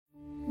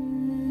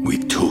We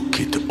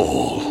took it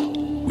all.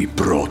 We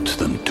brought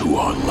them to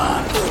our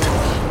land.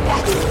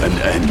 An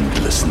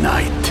endless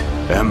night,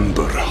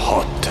 ember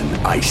hot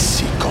and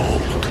icy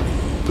cold.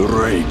 The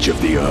rage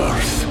of the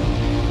earth.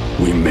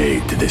 We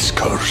made this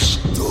curse.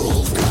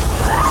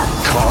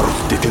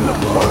 Carved it in the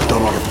blood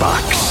on our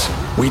backs.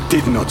 We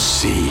did not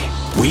see.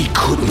 We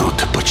could not,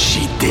 but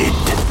she did.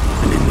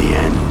 And in the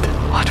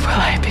end... What will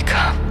I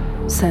become?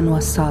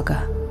 Senua's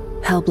Saga.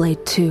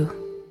 Hellblade 2.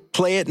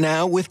 Play it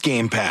now with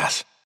Game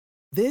Pass.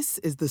 This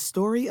is the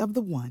story of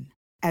the one.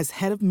 As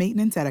head of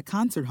maintenance at a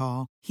concert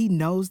hall, he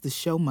knows the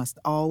show must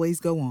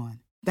always go on.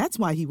 That's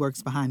why he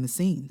works behind the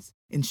scenes,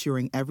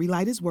 ensuring every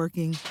light is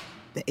working,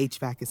 the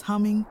HVAC is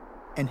humming,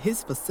 and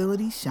his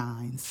facility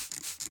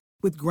shines.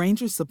 With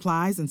Grainger's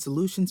supplies and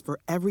solutions for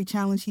every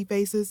challenge he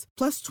faces,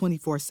 plus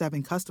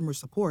 24/7 customer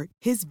support,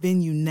 his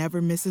venue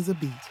never misses a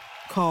beat.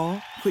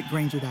 Call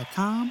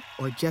quickgrainger.com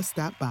or just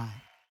stop by.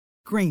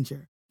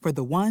 Grainger, for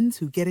the ones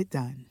who get it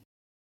done.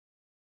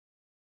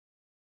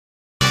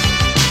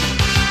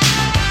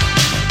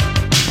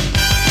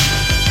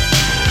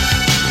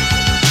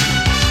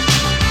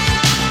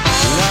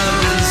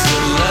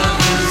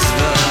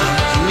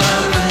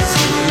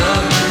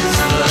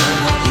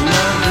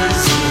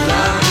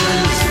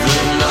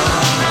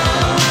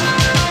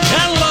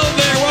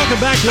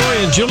 Back, Lori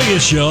and Julia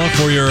show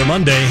for your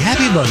Monday.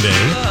 Happy Monday.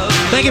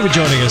 Thank you for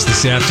joining us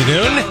this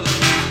afternoon.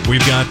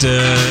 We've got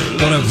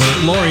one of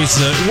Lori's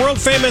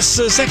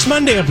world-famous Sex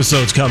Monday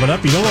episodes coming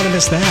up. You don't want to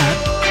miss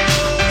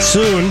that.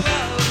 Soon.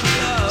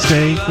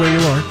 Stay where you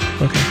are.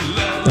 Okay.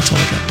 That's all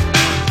I got.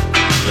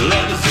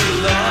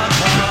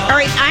 All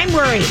right, I'm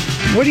worried.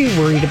 What are you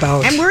worried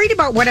about? I'm worried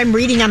about what I'm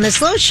reading on this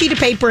little sheet of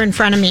paper in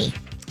front of me.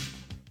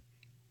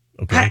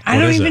 Okay. I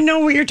don't even know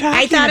what you're talking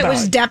about. I thought it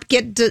was Depp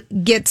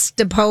gets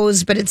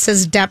deposed, but it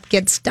says Depp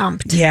gets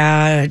dumped.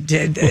 Yeah,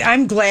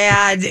 I'm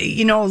glad.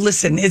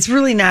 Listen, it's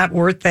really not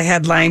worth the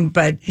headline,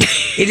 but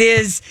it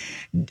is.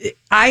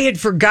 I had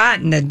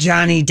forgotten that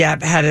Johnny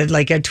Depp had a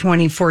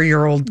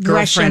 24-year-old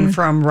girlfriend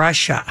from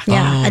Russia.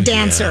 Yeah, a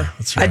dancer. Yeah,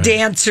 that's right. A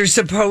dancer,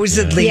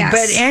 supposedly. Yeah.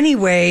 Yes. But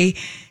anyway,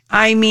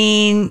 I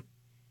mean...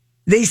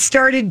 They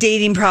started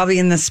dating probably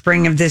in the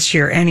spring of this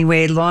year.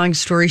 Anyway, long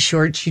story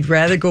short, she'd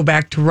rather go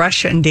back to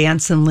Russia and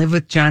dance than live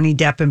with Johnny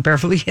Depp in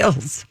Beverly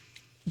Hills.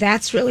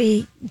 That's at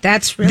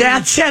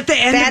the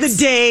end of the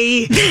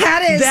day.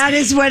 That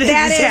is what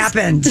has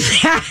happened.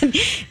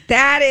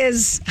 That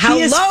is how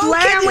low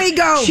can we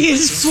go? She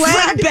has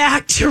fled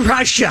back to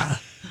Russia.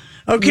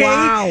 Okay.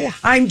 Wow.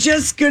 I'm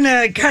just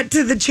gonna cut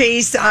to the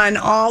chase on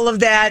all of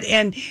that.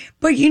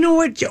 But you know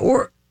what?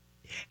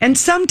 And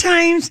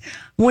sometimes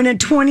when a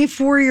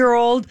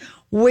 24-year-old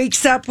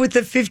wakes up with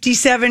a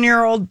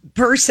 57-year-old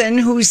person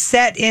who's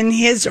set in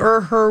his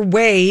or her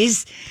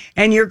ways,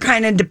 and you're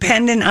kind of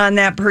dependent on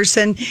that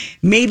person,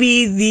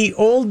 maybe the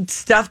old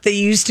stuff that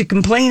you used to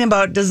complain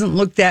about doesn't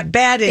look that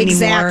bad anymore.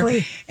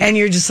 Exactly. And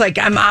you're just like,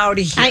 I'm out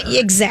of here.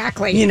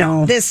 Exactly.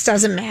 This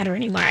doesn't matter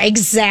anymore.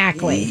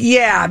 Exactly.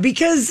 Yeah,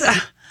 because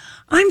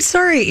I'm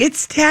sorry,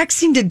 it's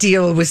taxing to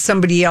deal with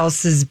somebody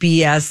else's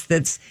BS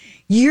that's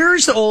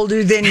years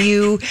older than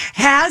you,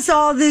 has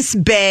all this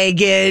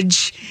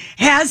baggage,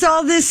 has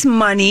all this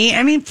money.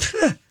 I mean,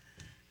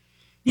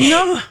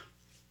 I'm with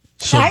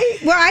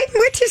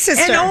you,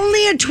 sister. And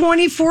only a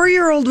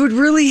 24-year-old would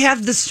really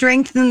have the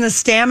strength and the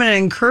stamina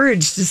and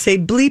courage to say,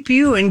 bleep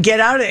you and get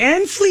out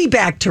and flee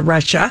back to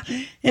Russia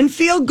and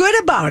feel good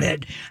about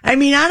it. I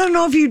mean, I don't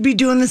know if you'd be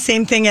doing the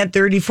same thing at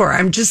 34.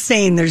 I'm just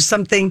saying there's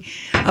something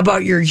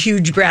about your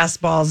huge brass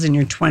balls in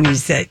your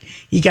 20s that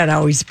you got to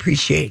always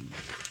appreciate.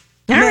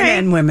 Men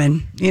and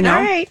women, All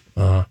right.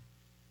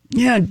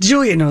 Yeah,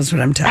 Julia knows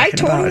what I'm talking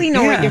about. I totally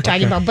know what you're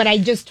talking about, but I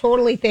just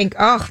totally think,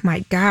 oh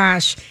my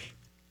gosh,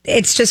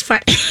 it's just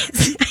fun.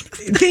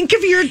 Think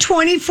of your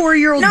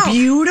 24-year-old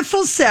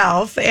beautiful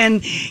self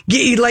and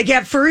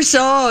at first,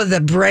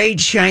 the bright,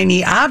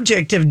 shiny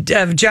object of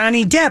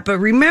Johnny Depp. But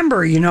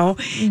remember,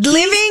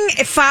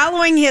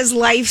 following his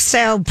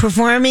lifestyle,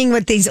 performing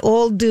with these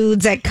old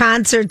dudes at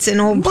concerts in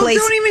old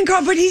places. Don't even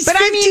call, but he's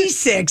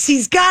 56.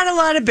 He's got a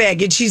lot of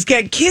baggage. He's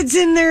got kids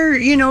in their,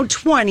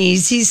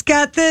 20s. He's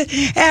got the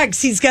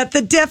ex. He's got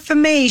the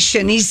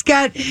defamation. He's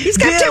got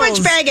too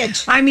much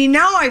baggage. I mean,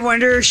 now I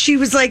wonder if she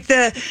was like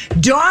the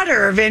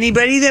daughter of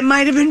anybody that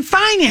might have been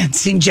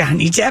financing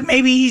Johnny Depp.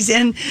 Maybe he's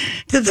in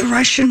to the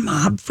Russian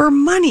mob for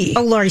money.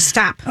 Oh, Lori,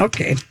 stop.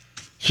 Okay.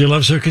 She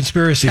loves her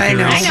conspiracy theories.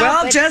 I know.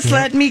 Well, just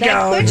let me go.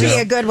 That could be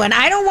a good one.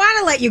 I don't want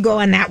to let you go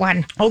on that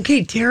one.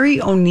 Okay,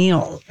 Terry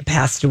O'Neill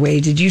passed away.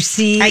 Did you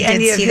see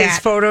any of his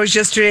photos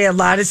yesterday? A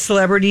lot of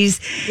celebrities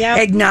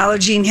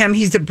acknowledging him.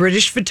 He's a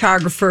British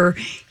photographer.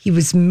 He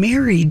was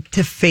married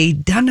to Faye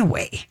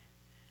Dunaway,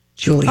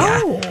 Julia.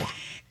 Oh.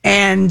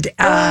 And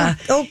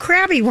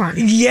crabby one.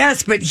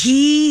 Yes, but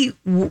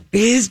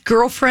his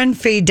girlfriend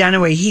Faye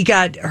Dunaway, he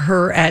got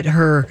her at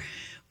her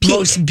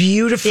most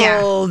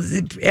beautiful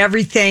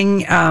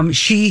everything.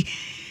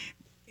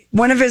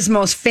 One of his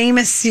most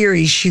famous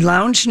series, she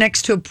lounged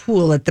next to a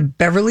pool at the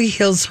Beverly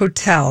Hills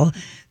Hotel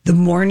the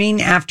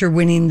morning after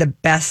winning the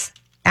Best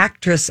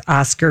Actress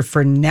Oscar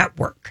for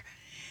Network.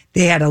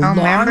 They had a long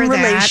remember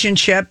that.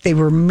 relationship. They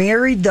were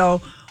married,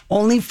 though,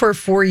 only for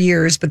 4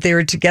 years, but they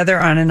were together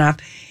on and off.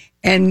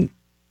 And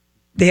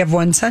they have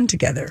one son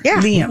together,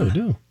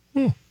 Liam.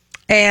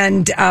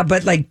 And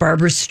but like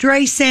Barbara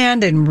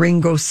Streisand and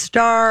Ringo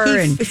Starr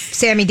and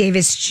Sammy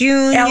Davis Jr.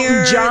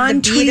 Elton John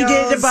the tweeted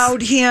Beatles.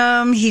 about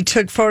him. He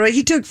took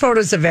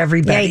photos of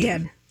everybody. Yeah, he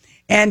did.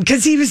 And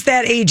because he was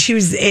that age, he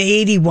was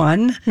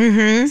 81.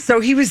 Mm-hmm. So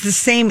he was the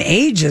same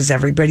age as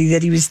everybody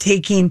that he was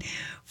taking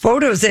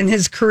photos, and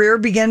his career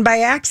began by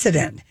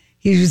accident.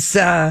 He was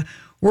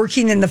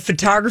working in the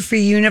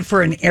photography unit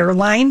for an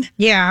airline.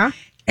 Yeah.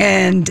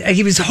 And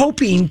he was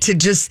hoping to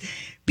just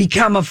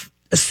become a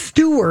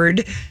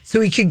steward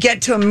so he could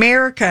get to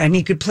America and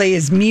he could play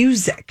his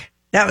music.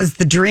 That was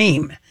the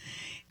dream.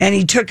 And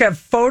he took a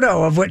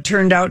photo of what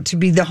turned out to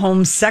be the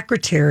Home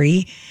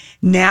Secretary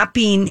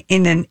napping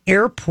in an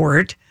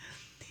airport.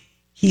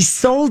 He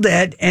sold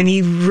it and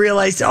he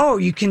realized, oh,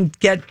 you can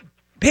get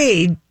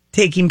paid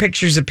taking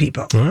pictures of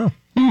people. Wow.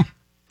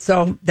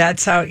 So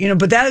that's how,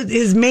 but that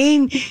his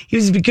main, he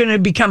was going to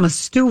become a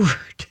steward.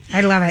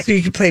 I love it. So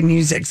you could play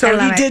music. So I he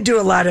love did it. do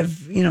a lot of,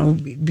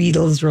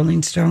 Beatles,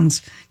 Rolling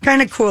Stones.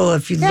 Kind of cool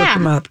if you look Yeah.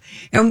 them up.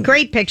 And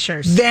Great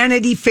pictures.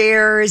 Vanity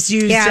Fair has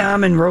used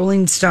them and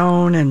Rolling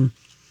Stone. And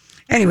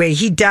anyway,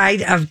 he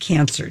died of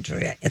cancer,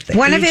 Julia, at the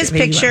One age of his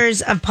 81.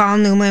 pictures of Paul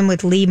Newman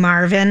with Lee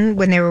Marvin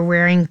when they were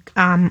wearing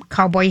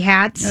cowboy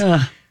hats.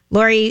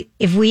 Lori,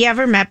 if we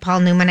ever met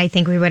Paul Newman, I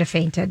think we would have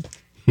fainted.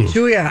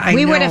 Julia, I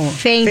We know. would have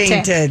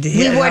fainted.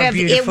 We Yeah, would how have.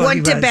 It beautiful he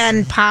wouldn't have was.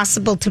 been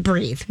possible to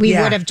breathe. We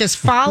Yeah. would have just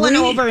fallen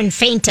over and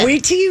fainted.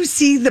 Wait till you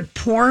see the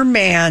poor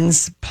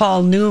man's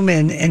Paul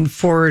Newman in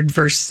Ford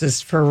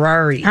versus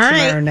Ferrari All right.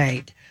 tomorrow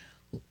night.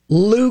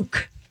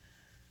 Luke.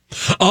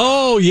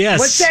 Oh, yes.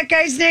 What's that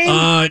guy's name?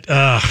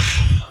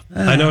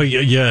 I know.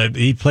 Yeah,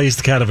 he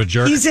plays kind of a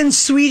jerk. He's in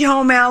Sweet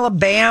Home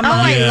Alabama. Oh,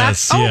 I love.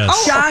 Yes,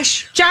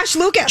 yes. Josh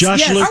Lucas. Josh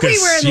yes. Lucas, Oh, we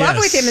were in love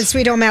yes. with him in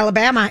Sweet Home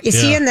Alabama.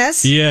 Is he Yeah. in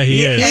this? Yeah,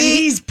 he is. And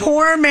he's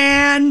poor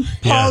man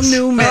Paul Yes.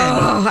 Newman.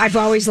 Oh, I've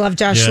always loved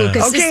Josh Yeah.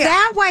 Lucas. Okay. Is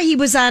that why he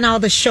was on all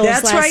the shows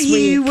That's last why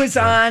he week? was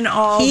on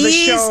all the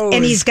shows.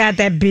 And he's got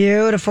that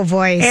beautiful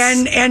voice.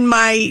 And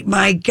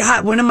my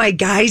God, one of my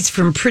guys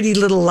from Pretty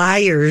Little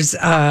Liars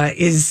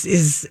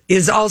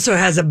is also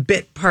has a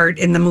bit part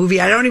in the movie.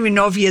 I don't even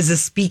know if he has a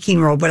speaking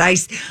role, but I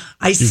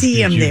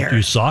see him there.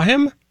 You saw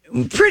him?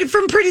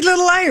 From Pretty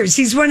Little Liars.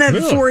 He's one of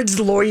Really? Ford's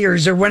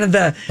lawyers, or one of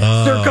the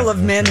circle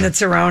of men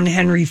that's around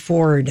Henry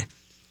Ford.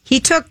 he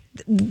took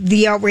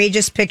the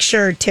outrageous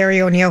picture, Terry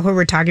O'Neill, who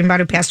we're talking about,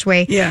 who passed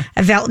away,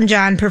 of Elton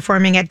John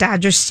performing at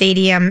Dodger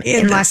Stadium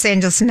in Los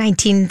Angeles in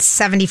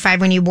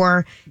 1975 when he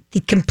wore the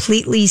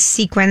completely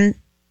sequin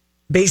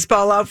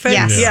baseball outfit.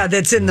 Yes. Yeah,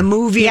 that's in the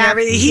movie and Yep,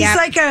 everything. He's yep.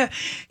 like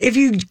if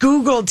you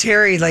Google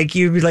Terry, like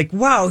you'd be like,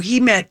 wow, he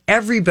met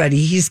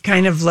everybody. He's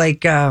kind of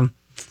like, I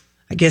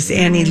guess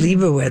Annie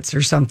Leibovitz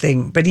or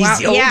something, but he's Wow,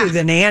 older yeah.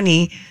 than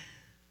Annie.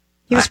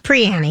 He was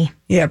pre-Annie.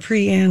 Yeah,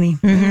 pre-Annie.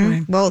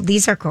 Anyway. Well,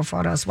 these are cool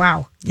photos.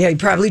 Wow. Yeah, he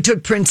probably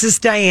took Princess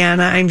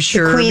Diana, I'm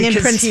sure. Queen and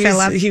because Prince he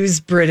Philip. He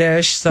was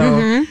British,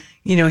 so,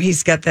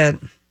 he's got that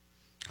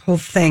whole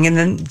thing. And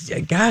then,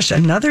 gosh,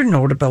 another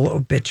notable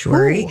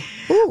obituary.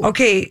 Ooh.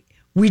 Okay,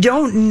 we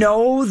don't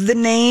know the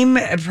name,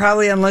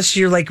 probably unless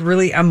you're like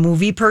really a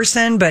movie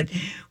person, but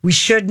we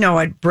should know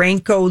it.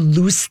 Branko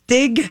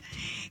Lustig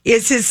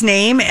is his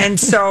name. And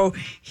so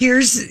he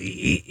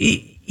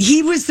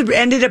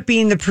ended up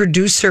being the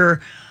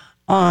producer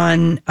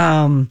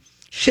on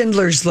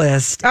Schindler's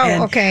List.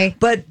 Oh, okay.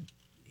 But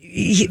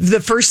the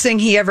first thing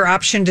he ever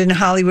optioned in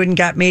Hollywood and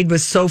got made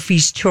was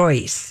Sophie's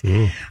Choice.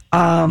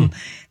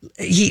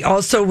 He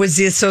also was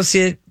the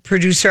associate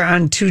producer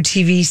on 2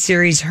 TV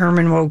series,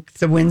 Herman Woke,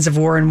 The Winds of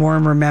War and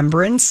Warm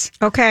Remembrance.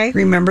 Okay.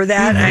 Remember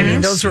that? I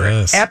mean, those were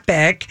Yes.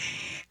 epic.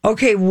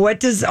 Okay, what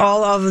does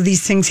all of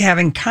these things have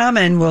in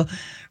common? Well,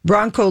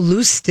 Branko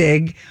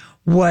Lustig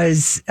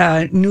was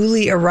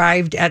newly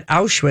arrived at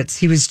Auschwitz.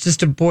 He was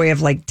just a boy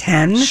of like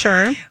 10.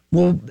 Sure.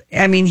 Well,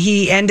 I mean,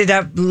 he ended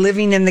up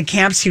living in the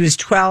camps. He was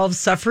 12,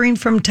 suffering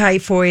from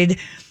typhoid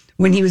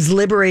when he was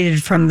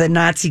liberated from the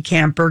Nazi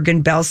camp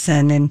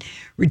Bergen-Belsen and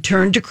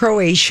returned to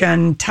Croatia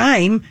in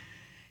time,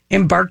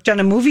 embarked on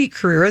a movie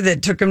career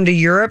that took him to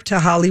Europe, to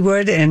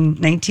Hollywood. In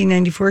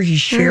 1994, he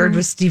shared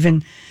with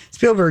Steven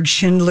Spielberg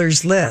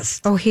Schindler's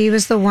List. Oh, he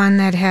was the one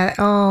that had.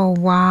 Oh,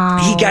 wow.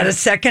 He got a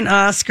second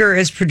Oscar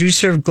as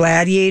producer of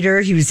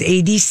Gladiator. He was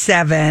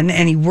 87,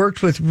 and he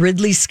worked with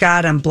Ridley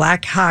Scott on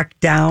Black Hawk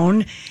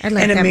Down, I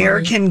like An that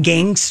American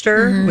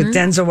Gangster with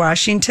Denzel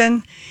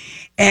Washington.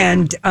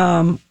 And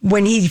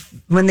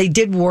when they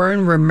did War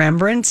and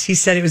Remembrance, he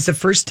said it was the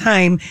first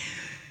time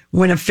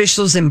when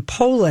officials in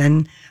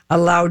Poland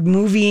allowed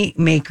movie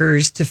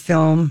makers to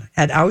film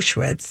at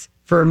Auschwitz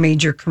for a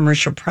major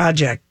commercial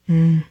project.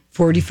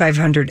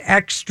 4,500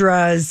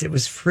 extras. It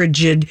was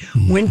frigid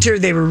winter.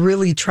 They were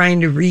really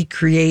trying to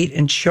recreate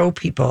and show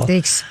people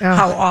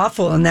how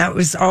awful. And that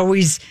was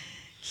always,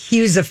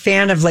 he was a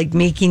fan of like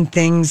making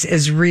things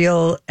as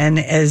real and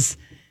as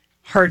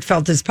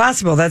heartfelt as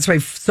possible. That's why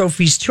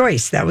Sophie's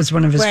Choice, that was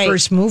one of his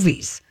first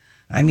movies.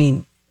 I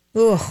mean,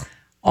 so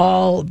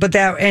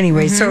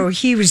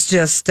he was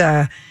just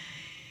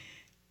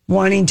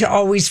wanting to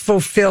always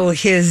fulfill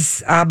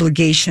his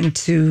obligation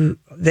to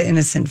the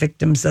innocent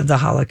victims of the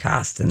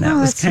Holocaust. And that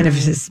was kind of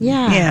his,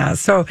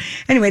 So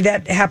anyway,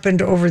 that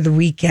happened over the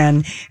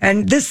weekend.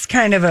 And this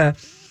kind of a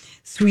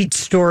sweet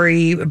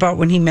story about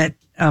when he met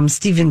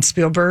Steven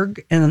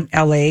Spielberg in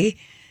L.A.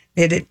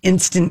 They had an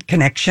instant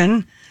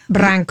connection.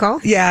 Branco.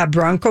 Yeah,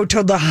 Branco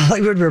told the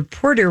Hollywood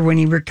Reporter when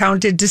he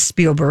recounted to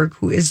Spielberg,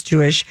 who is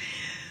Jewish,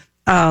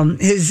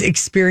 his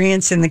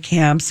experience in the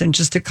camps and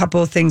just a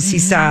couple of things he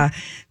saw.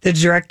 The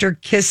director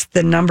kissed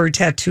the number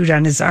tattooed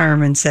on his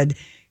arm and said,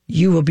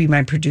 "You will be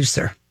my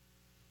producer."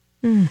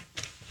 I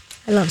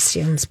love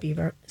Steven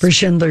Spielberg. For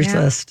Schindler's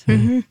List.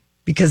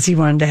 Because he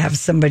wanted to have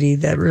somebody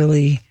that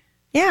really,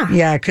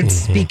 could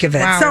speak of it.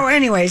 Wow. So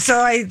anyway,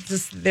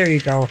 there you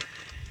go.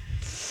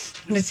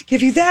 I wanted to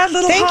give you that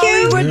little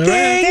Hollywood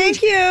thing.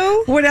 Thank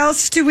you. What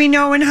else do we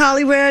know in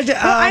Hollywood?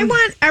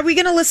 Are we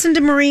going to listen to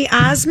Marie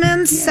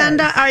Osmond? All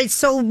right,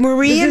 so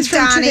Marie and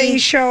from Donnie.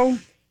 Today's Show?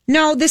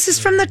 No, this is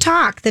from the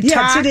Talk.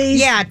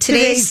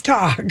 Today's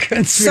Talk.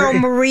 So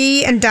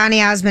Marie and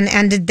Donnie Osmond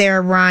ended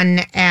their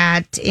run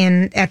at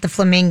the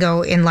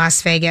Flamingo in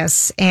Las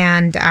Vegas,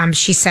 and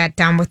she sat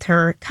down with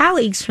her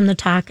colleagues from the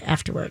Talk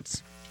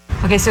afterwards.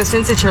 Okay, so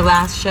since it's your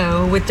last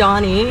show with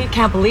Donnie,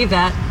 can't believe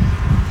that.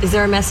 Is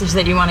there a message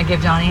that you want to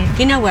give Donnie?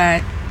 You know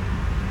what?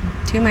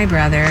 To my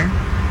brother,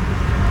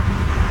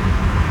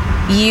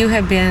 you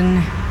have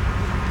been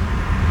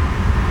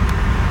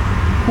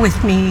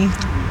with me.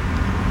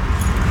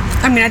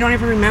 I mean, I don't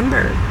ever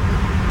remember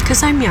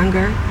because I'm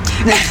younger.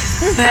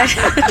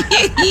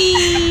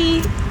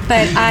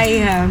 but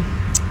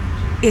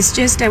it's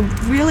just a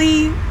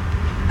really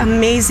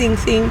amazing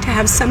thing to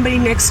have somebody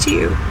next to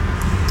you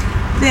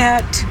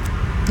that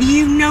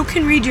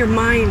can read your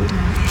mind.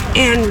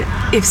 And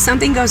if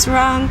something goes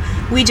wrong,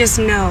 we just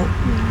know.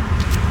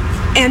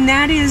 And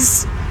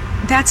that's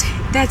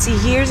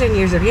years and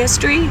years of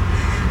history.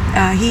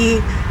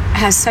 He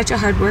has such a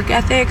hard work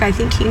ethic. I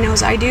think he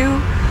knows I do.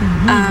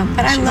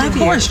 But I love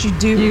you. Of course you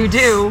do. You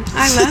do.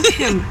 I love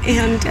him.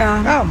 And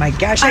oh my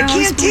gosh, I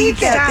can't take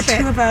that. The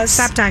two of us.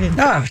 Stop talking.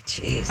 Oh,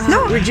 jeez.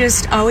 No, we're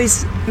just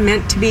always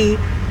meant to be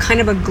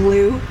kind of a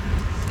glue.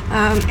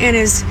 And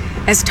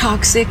as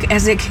toxic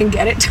as it can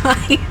get at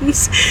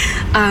times.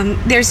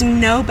 There's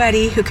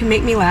nobody who can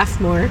make me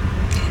laugh more.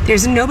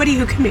 There's nobody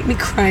who can make me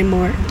cry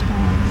more.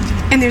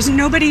 And there's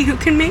nobody who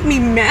can make me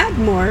mad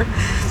more.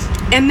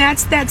 And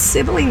that's that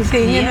sibling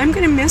thing, and I'm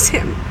going to miss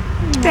him.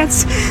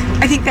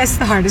 I think that's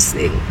the hardest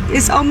thing,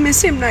 is I'll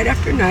miss him night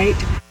after night.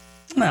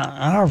 Oh,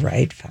 all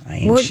right,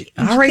 fine. Well,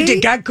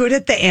 it got good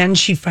at the end.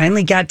 She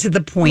finally got to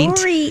the point.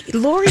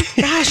 Lori,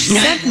 gosh,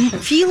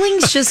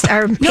 feelings just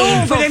are painful.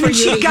 No, but I mean,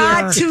 she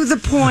got to the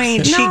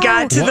point. She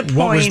got to the point.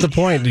 What was the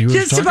point?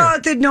 Just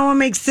about that no one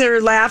makes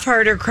her laugh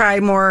harder, cry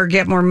more, or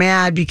get more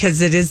mad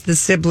because it is the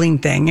sibling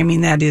thing. I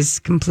mean, that is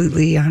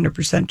completely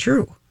 100%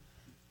 true.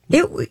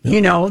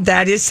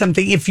 That is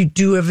something, if you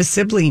do have a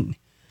sibling,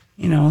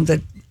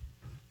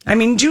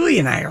 Julie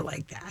and I are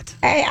like that.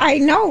 I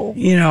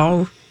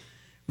know.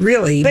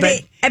 Really,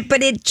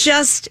 but it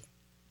just.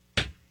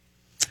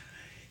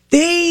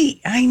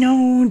 I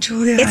know,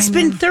 Julia. It's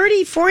been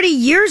 30, 40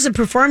 years of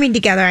performing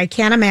together. I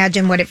can't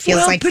imagine what it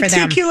feels like for them.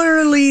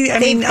 Particularly,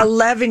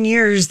 11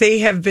 years, they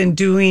have been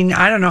doing,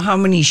 I don't know how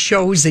many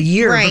shows a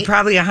year, but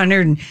probably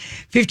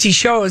 150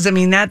 shows. I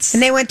mean, that's...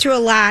 And they went through a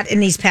lot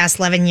in these past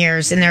 11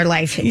 years in their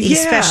life,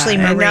 especially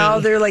Marie. And now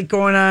they're like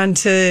going on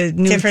to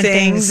new different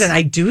things. And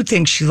I do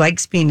think she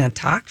likes being a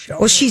talk show.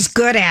 Well, she's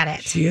good at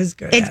it. She is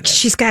good at it.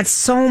 She's got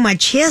so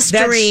much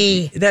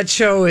history. That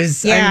show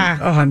is... Yeah.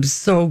 I'm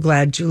so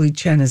glad Julie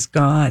Chen is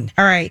gone.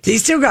 All right. They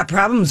still got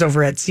problems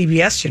over at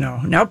CBS,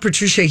 Now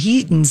Patricia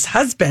Heaton's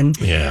husband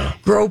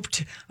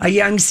groped a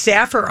young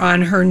staffer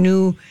on her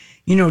new,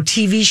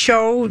 TV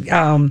show.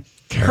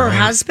 Her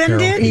husband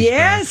did?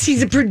 Yes,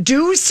 he's a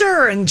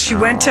producer, and she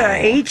went to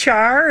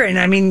HR,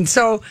 and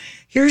so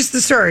here's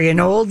the story: an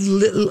old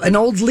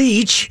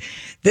leech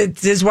that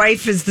his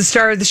wife is the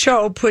star of the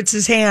show puts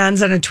his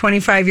hands on a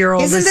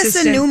 25-year-old. Isn't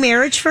this a new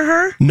marriage for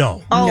her?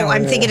 No. Oh, no.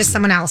 I'm thinking of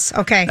someone else.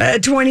 Okay, a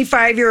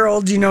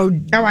 25-year-old.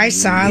 Oh, I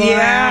saw.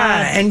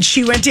 Yeah, and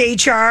she went to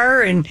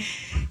HR and.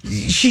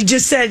 She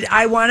just said,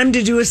 I want him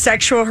to do a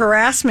sexual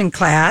harassment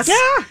class.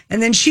 Yeah. And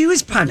then she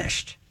was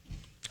punished.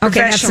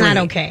 Okay, that's not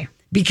okay.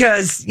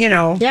 Because,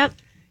 Yep.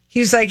 He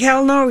was like,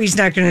 hell no, he's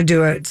not going to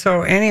do it.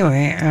 So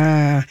anyway,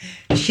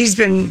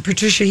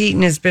 Patricia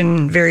Heaton has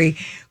been very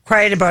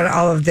quiet about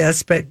all of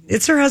this, but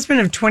it's her husband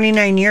of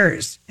 29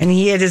 years. And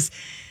he had his,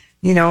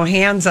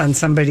 hands on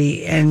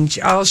somebody. And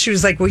she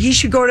was like, well, he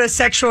should go to a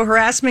sexual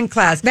harassment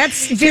class.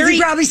 That's He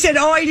probably said,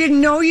 I didn't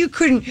know you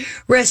couldn't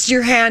rest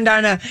your hand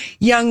on a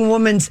young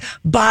woman's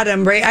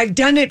bottom, right? I've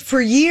done it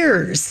for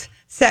years.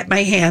 Set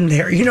my hand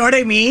there. You know what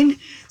I mean?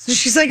 So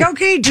she's like,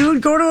 okay,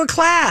 dude, go to a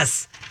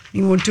class.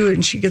 He won't do it,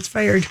 and she gets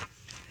fired.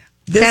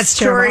 This That's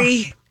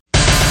story.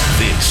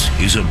 This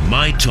is a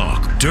My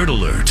Talk Dirt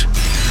Alert.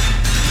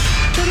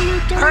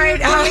 All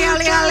right,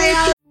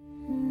 Holly.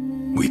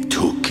 We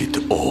took it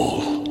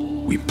all.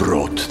 We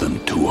brought them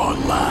to our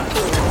land.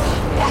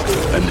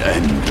 An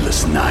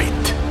endless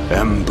night,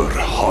 ember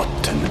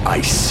hot and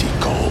icy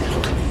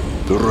cold.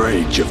 The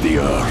rage of the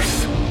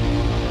earth.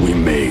 We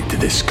made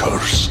this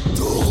curse.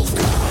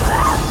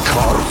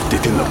 Carved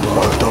it in the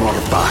blood on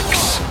our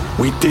backs.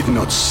 We did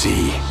not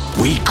see.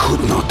 We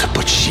could not,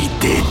 but she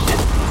did.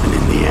 And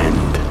in the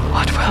end,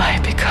 What will I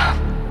become?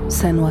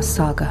 Senua's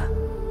Saga.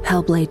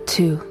 Hellblade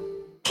 2.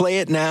 Play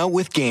it now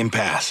with Game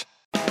Pass.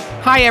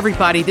 Hi,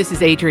 everybody. This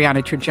is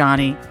Adriana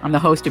Trajani. I'm the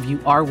host of You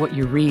Are What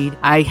You Read.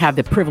 I have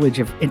the privilege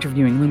of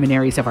interviewing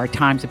luminaries of our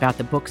times about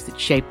the books that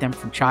shaped them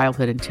from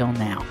childhood until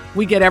now.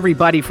 We get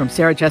everybody from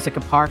Sarah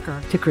Jessica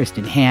Parker to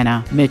Kristen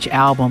Hanna, Mitch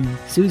Albom,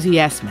 Susie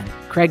Essman,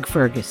 Craig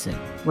Ferguson,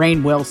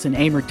 Rainn Wilson,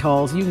 Amor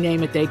Tolls, you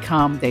name it, they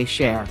come, they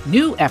share.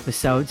 New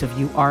episodes of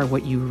You Are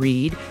What You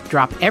Read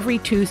drop every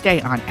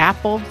Tuesday on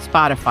Apple,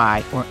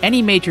 Spotify, or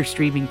any major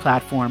streaming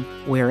platform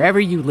wherever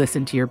you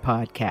listen to your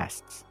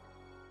podcasts.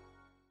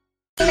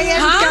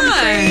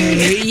 Hi.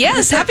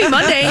 Yes, happy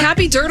Monday.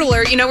 Happy Dirt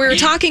Alert. You know, we were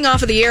talking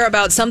off of the air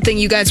about something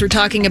you guys were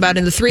talking about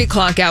in the 3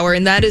 o'clock hour,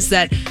 and that is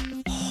that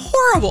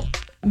horrible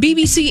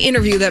BBC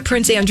interview that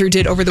Prince Andrew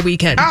did over the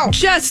weekend. Oh.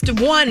 Just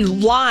one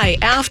lie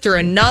after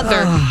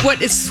another.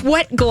 What is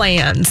sweat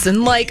glands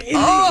and I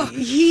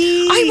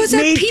was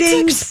at Pizza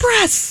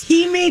Express.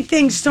 He made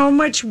things so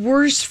much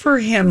worse for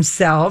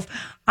himself.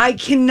 I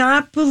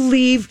cannot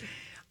believe.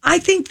 I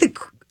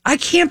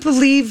can't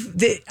believe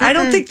that. I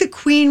don't think the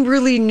Queen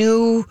really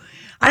knew.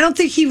 I don't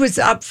think he was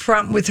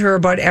upfront with her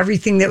about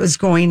everything that was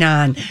going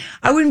on.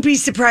 I wouldn't be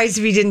surprised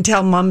if he didn't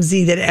tell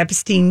Mumsy that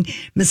Epstein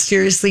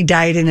mysteriously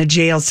died in a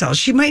jail cell.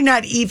 She might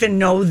not even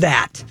know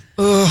that.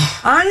 Ugh.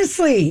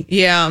 Honestly.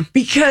 Yeah.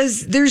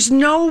 Because there's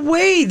no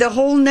way. The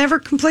whole never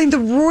complained. The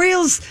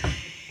royals,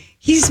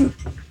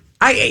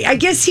 I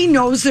guess he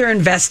knows they're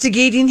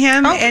investigating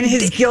him, and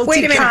his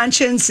guilty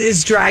conscience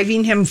is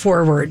driving him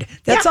forward.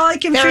 That's all I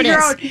can figure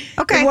out.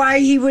 Okay. Why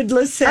he would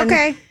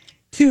listen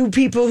to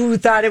people who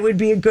thought it would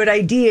be a good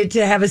idea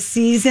to have a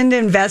seasoned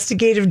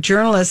investigative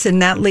journalist,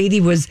 and that lady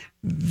was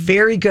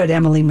very good,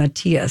 Emily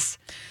Matias.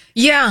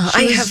 Yeah,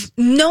 I have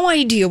no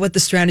idea what the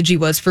strategy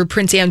was for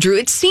Prince Andrew.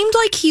 It seemed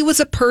like he was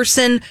a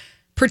person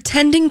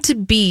pretending to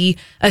be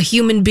a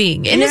human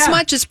being. In as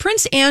much as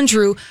Prince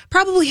Andrew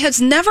probably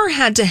has never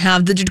had to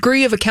have the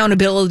degree of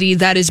accountability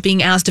that is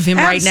being asked of him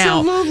right now.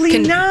 Absolutely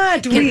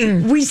not.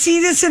 We see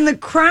this in The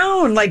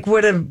Crown, like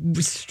what a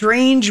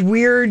strange,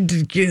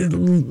 weird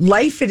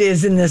life it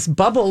is in this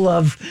bubble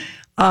of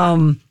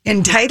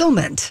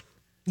entitlement.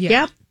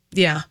 Yeah.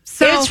 Yeah.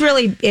 So it's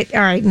really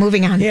all right,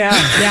 moving on. Yeah.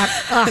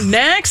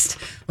 Next,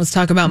 let's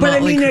talk about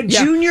Motley Crue. A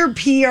junior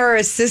PR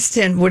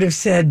assistant would have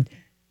said,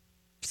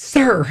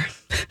 "Sir,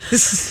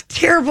 this is a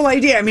terrible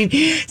idea." I mean,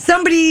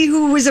 somebody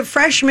who was a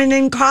freshman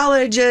in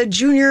college, a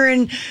junior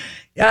in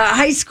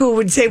high school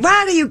would say,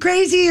 "What, are you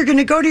crazy? You're going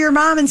to go to your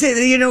mom and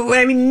say,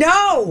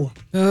 no.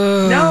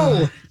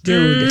 No,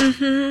 dude."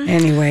 Mm-hmm.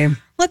 Anyway.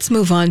 Let's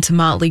move on to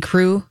Motley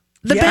Crue.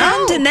 The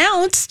band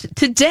announced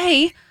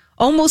today,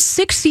 almost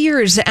 6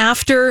 years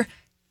after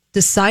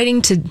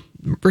deciding to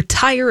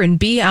retire and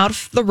be out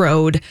of the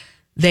road,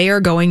 they are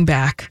going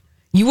back.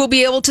 You will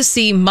be able to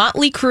see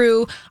Motley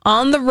Crue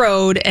on the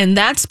road, and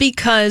that's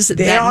because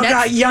they all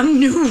got young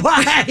new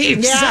wives.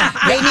 Yeah,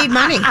 they need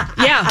money.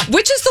 Yeah,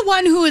 which is the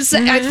one who is?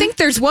 I think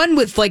there's one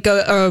with like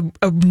a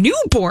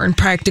newborn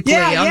practically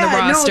on the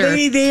roster.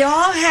 No, they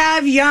all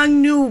have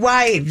young new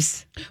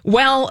wives.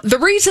 Well, the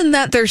reason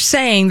that they're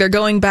saying they're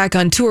going back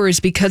on tour is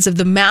because of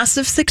the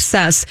massive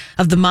success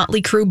of the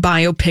Motley Crue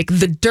biopic,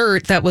 The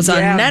Dirt, that was on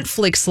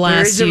Netflix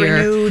last year.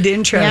 There's a renewed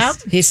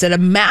interest. He said a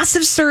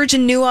massive surge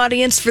in new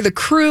audience for the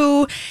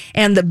Crue,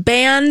 and the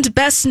band,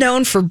 best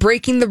known for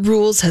breaking the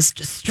rules, has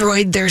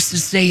destroyed their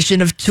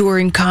cessation of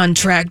touring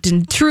contract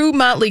in true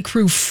Motley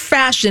Crue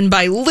fashion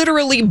by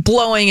literally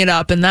blowing it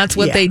up, and that's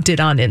what they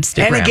did on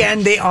Instagram. And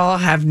again, they all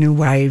have new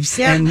wives,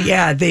 and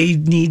they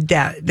need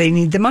that. They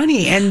need the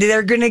money, and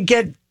they're going to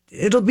get.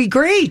 It'll be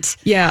great.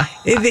 Yeah,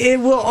 it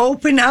will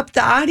open up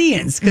the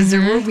audience because there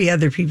will be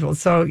other people.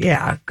 So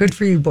good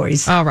for you,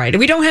 boys. All right,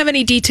 we don't have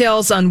any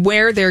details on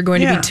where they're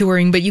going to be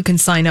touring, but you can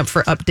sign up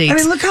for updates. I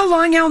mean, look how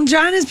long Elton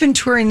John has been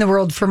touring the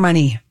world for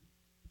money.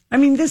 I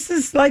mean, this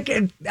is like,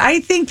 I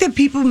think that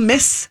people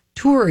miss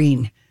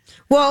touring.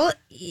 Well,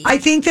 I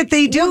think that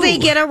they do. Well, they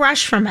get a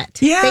rush from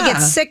it. Yeah. They get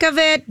sick of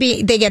it.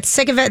 They get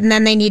sick of it, and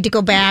then they need to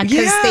go back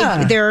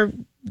because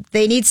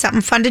they need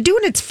something fun to do,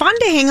 and it's fun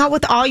to hang out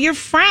with all your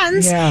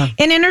friends and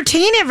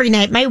entertain every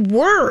night. My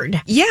word.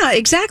 Yeah,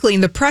 exactly.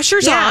 And the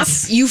pressure's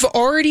off. You've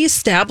already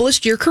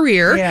established your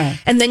career,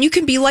 and then you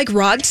can be like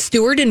Rod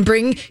Stewart and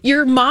bring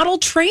your model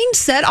train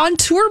set on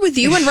tour with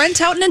you and rent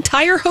out an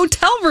entire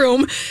hotel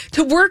room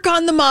to work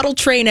on the model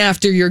train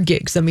after your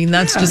gigs. I mean,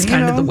 that's just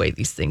kind of the way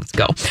these things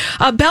go.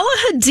 Bella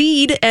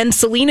Hadid and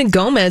Selena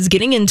Gomez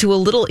getting into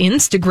a little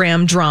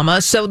Instagram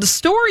drama. So the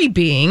story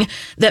being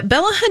that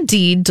Bella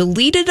Hadid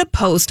deleted a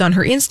post post on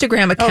her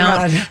Instagram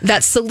account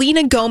that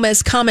Selena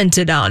Gomez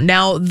commented on.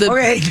 Now,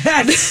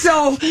 that's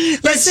so.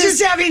 We're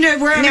having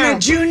a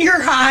junior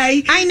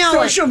high. I know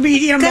social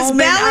media moment.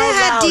 Because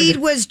Bella Hadid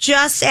was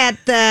just at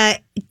the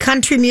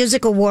Country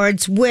Music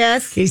Awards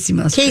with Casey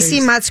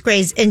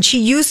Musgraves, and she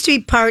used to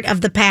be part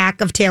of the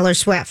pack of Taylor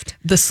Swift.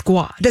 The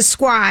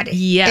squad.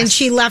 Yes. And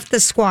she left the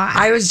squad.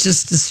 I was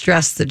just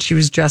distressed that she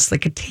was dressed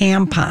like a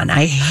tampon.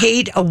 I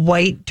hate a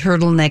white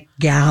turtleneck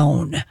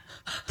gown.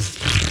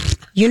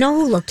 You know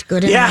who looked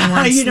good in one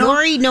once?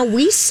 Lori,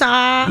 we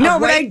saw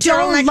but I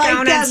don't like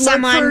that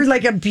look for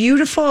like a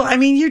beautiful,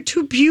 you're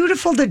too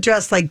beautiful to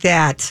dress like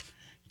that.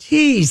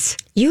 Jeez.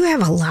 You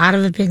have a lot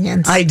of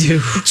opinions. I do.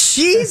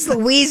 Jeez,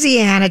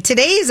 Louisiana.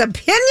 Today is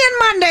Opinion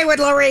Monday with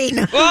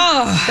Lorraine.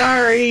 Oh,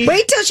 sorry.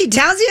 Wait till she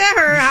tells you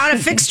how to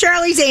fix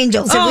Charlie's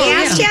Angels. Have we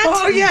asked yet?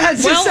 Oh,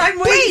 yes. Well, I'm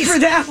waiting for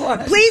that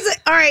one. Please.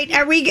 All right.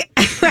 Are we?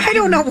 I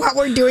don't know what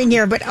we're doing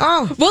here, but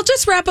we'll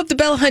just wrap up the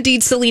Bella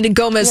Hadid Selena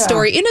Gomez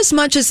story in as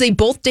much as they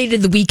both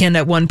dated The Weeknd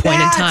at one point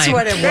in time. That's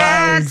what it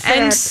was.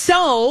 And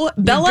so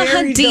Bella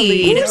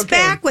Hadid. Who's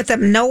back with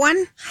him? No one?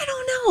 I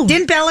don't know.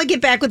 Didn't Bella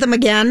get back with him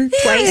again?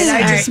 Twice? And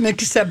I just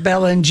mixed up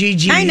Bella and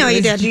Gigi. I know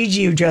you did.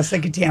 Gigi who dressed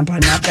like a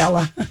tampon, not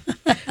Bella.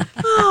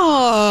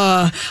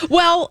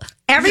 Well,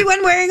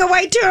 everyone wearing a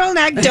white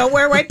turtleneck, don't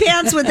wear white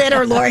pants with it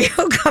or Lori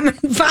will come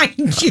and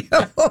find you.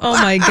 Oh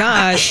my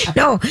gosh.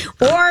 No.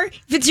 Or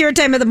if it's your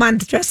time of the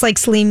month, dress like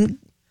Celine.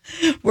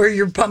 Wear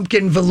your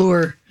pumpkin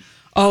velour.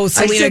 Oh,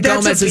 Selena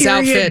Gomez's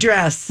outfit.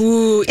 Dress.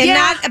 Ooh, and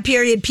not a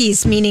period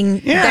piece, meaning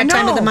that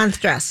time of the month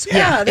dress.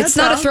 Yeah, it's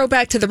not a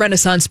throwback to the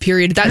Renaissance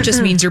period. That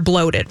just means you're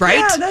bloated, right?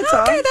 Yeah, that's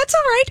all. Okay, that's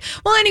all right.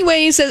 Well,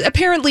 anyways,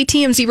 apparently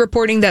TMZ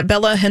reporting that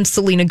Bella and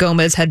Selena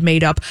Gomez had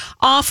made up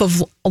off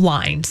of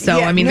line. So,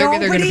 they're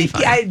going to be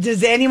fine.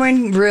 Does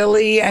anyone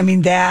really?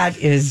 That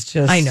is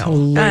just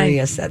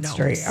hilarious, that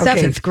story.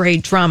 Okay. 7th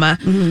grade drama.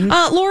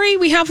 Mm-hmm. Lori,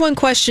 we have one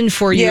question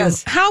for you.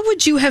 Yes. How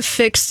would you have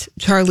fixed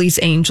Charlie's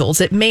Angels?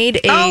 It made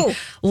a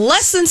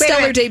less than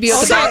stellar debut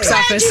at the box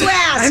office.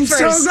 I'm so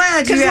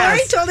glad you asked. Because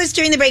Lori told us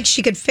during the break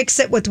she could fix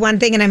it with one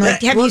thing, and I'm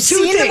like, have you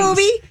seen the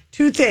movie?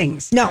 2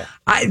 things. No.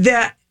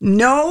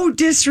 No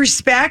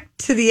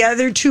disrespect to the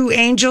other 2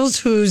 angels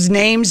whose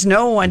names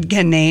no one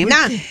can name.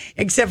 None.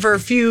 Except for a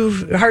few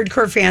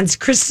hardcore fans.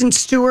 Kristen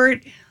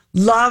Stewart,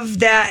 loved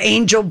that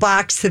angel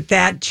box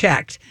that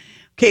checked.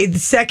 Okay, the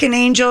second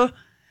angel,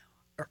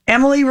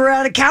 Emily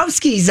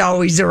Ratajkowski's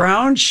always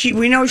around.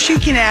 We know she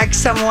can act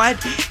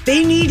somewhat.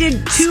 They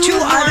needed 2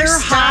 other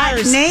hot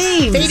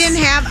names. They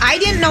didn't have. I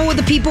didn't know who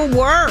the people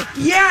were.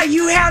 Yeah,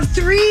 you have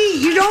 3.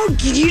 You don't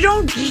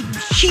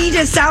cheat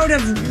us out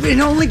of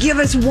and only give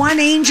us 1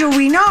 angel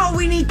we know.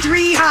 We need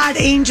 3 hot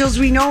angels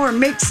we know, or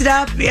mix it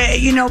up.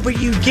 But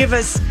you give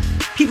us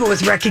people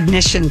with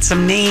recognition,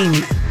 some name.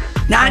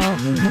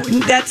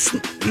 That's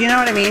you know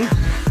what I mean.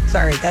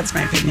 Sorry, that's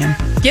my opinion.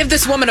 Give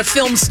this woman a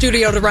film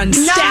studio to run.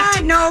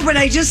 No, but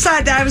I just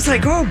thought that. I was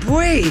like, oh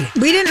boy.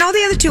 We didn't know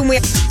the other 2.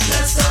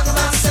 Let's talk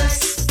about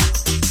sex.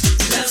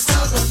 Let's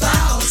talk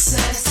about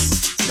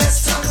sex.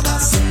 Let's talk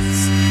about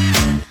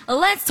sex.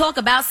 Let's talk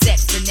about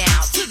sex for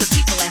now. To the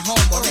people at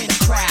home or in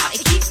the crowd,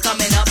 it keeps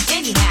coming up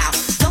anyhow.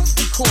 Don't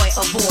be coy,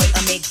 avoid,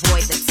 or make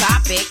void the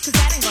topic, cause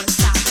that ain't gonna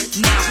stop it.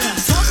 Now we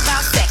talk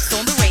about sex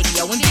on the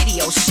radio and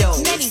video shows.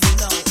 Many will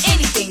know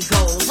anything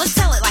goes. Let's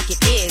tell it like it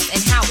is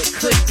and how it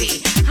could be.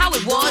 How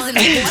it was and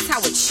of course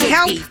how it should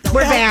be.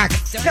 We're back.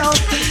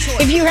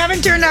 If you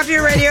haven't turned off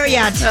your radio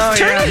yet,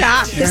 turn it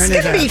up. This is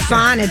going to be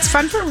fun. It's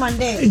fun for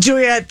Monday.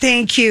 Juliet,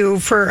 thank you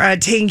for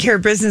taking care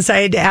of business. I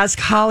had to ask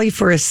Holly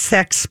for a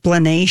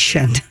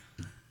sexplanation.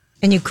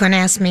 And you couldn't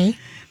ask me?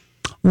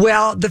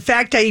 Well, the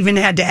fact I even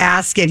had to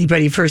ask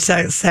anybody for a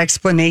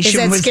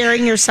sexplanation was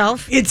scaring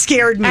yourself? It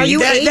scared me. Are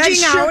you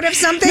aging out of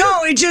something?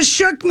 No, it just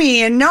shook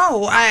me. And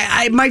no,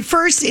 my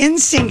first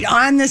instinct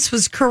on this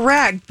was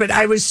correct, but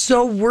I was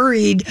so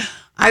worried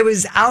I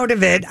was out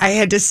of it. I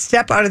had to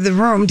step out of the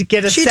room to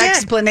get a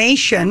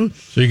sexplanation.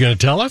 So you're going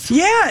to tell us?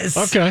 Yes.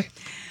 Okay.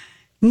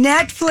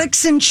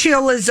 Netflix and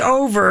chill is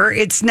over.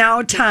 It's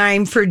now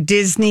time for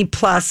Disney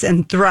Plus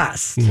and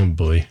Thrust. Oh,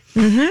 boy.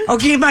 Mm-hmm.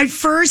 Okay, my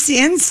first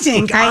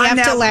instinct. I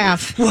have to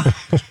laugh.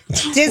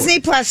 Disney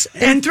Plus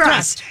and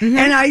Thrust. Mm-hmm.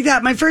 And I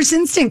thought, my first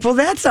instinct, well,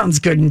 that sounds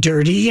good and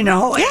dirty,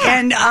 Yeah.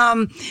 And,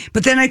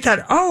 but then I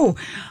thought,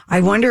 I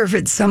wonder if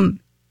it's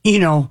some,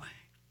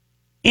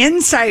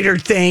 insider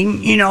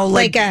thing,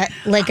 like a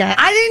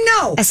I didn't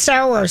know. A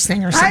Star Wars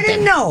thing or something. I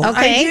didn't know.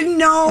 Okay. I didn't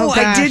know. Oh,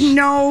 I didn't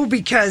know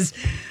because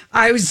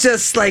I was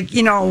just like,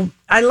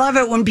 I love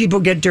it when people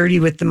get dirty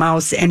with the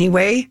mouse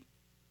anyway.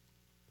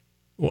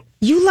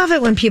 You love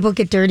it when people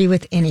get dirty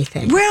with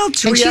anything. Well, and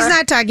she's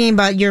not talking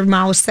about your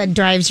mouse that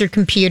drives your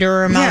computer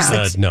or a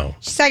mouse. No.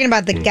 She's talking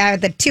about the guy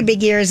with the 2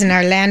 big ears in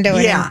Orlando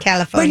and in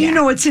California.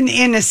 But it's an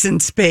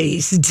innocent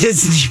space,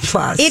 Disney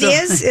Plus. It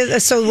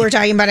is. So we're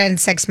talking about it on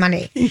Sex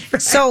Monday. Right.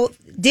 So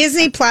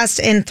Disney Plus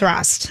and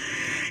Thrust.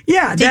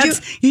 Yeah,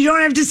 you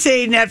don't have to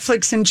say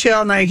Netflix and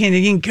chill. Now you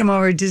can come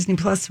over to Disney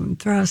Plus and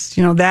Thrust.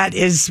 That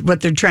is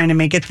what they're trying to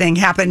make a thing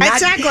happen.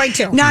 It's not going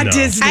to. Not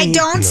Disney. I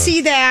don't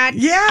see that.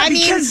 Yeah, I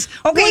mean,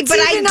 okay, but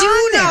I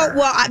do know.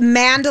 Well,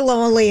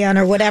 Mandalorian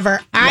or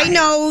whatever. Right. I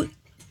know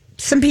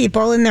some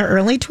people in their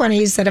early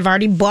 20s that have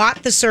already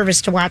bought the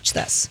service to watch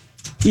this.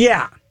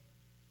 Yeah.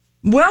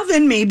 Well,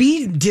 then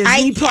maybe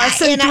Disney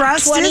Plus and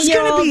Thrust is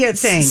going to be a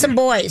thing. Some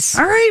boys.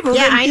 All right. Well,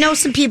 I know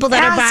some people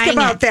that are buying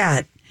about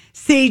that.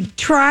 Say,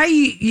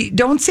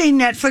 don't say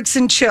Netflix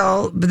and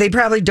chill, but they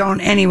probably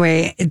don't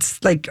anyway.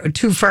 It's like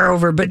too far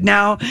over. But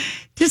now,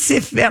 just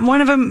if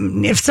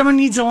someone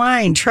needs a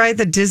line, try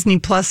the Disney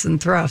Plus and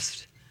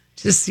Thrust.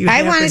 Just see what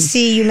I want to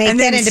see you make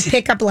that into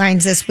pickup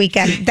lines this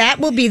weekend. That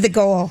will be the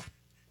goal.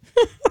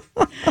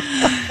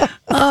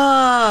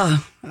 All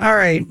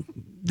right.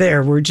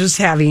 There, we're just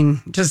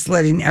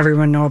letting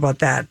everyone know about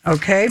that.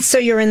 Okay, so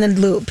you're in the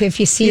loop if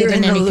you see it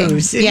in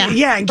anything.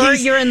 Yeah. Or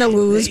you're in the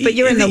lose, but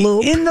you're in the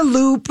loop. In the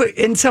loop,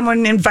 and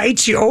someone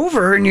invites you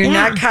over, and you're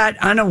not caught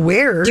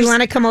unawares. Do you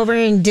want to come over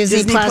in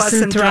Disney Plus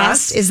and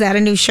Thrust? Is that a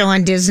new show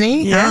on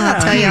Disney? Yeah,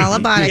 I'll tell you all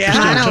about it.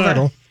 Come on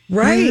over.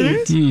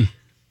 Right. Mm-hmm.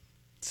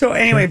 So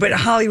anyway, but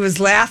Holly was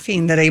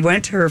laughing that I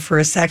went to her for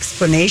a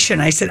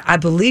sexplanation. I said,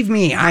 believe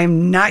me,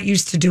 I'm not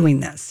used to doing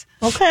this.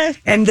 Okay.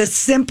 And the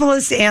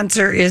simplest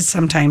answer is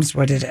sometimes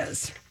what it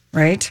is,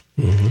 right?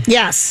 Mm-hmm.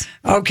 Yes.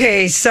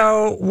 Okay,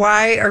 so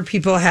why are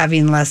people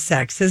having less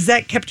sex? Has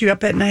that kept you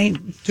up at night,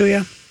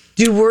 Julia?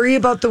 Do you worry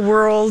about the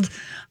world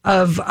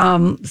of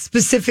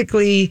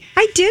specifically?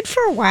 I did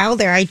for a while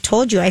there. I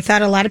told you, I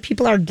thought a lot of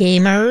people are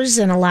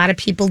gamers and a lot of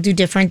people do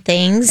different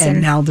things.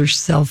 And now they're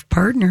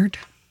self-partnered.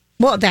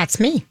 Well, that's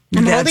me.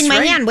 I'm holding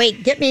my hand.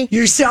 Wait, get me.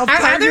 You're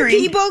self-partnering. Are other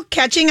people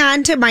catching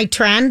on to my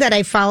trend that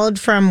I followed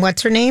from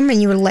what's her name? And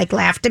you were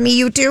laughed at me,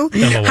 you two?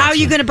 How are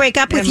you going to break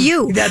up with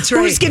you? That's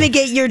right. Who's going to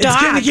get your dog?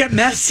 It's going to get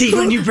messy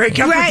when you break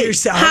up with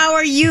yourself. How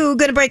are you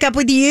going to break up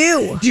with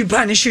you? Do you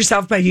punish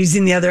yourself by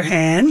using the other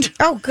hand?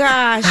 Oh,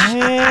 gosh.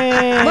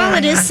 Well,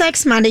 it is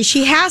Sex Monday.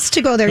 She has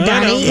to go there,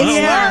 Donnie.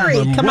 It's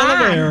Lori. Come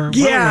on.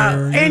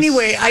 Yeah.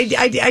 Anyway,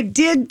 I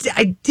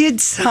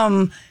did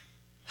some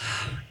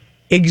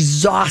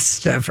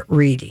exhaustive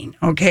reading,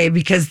 okay?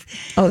 Because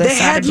the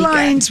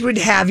headlines would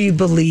have you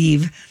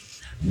believe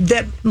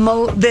that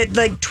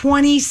like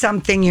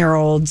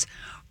 20-something-year-olds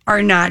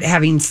are not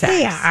having sex.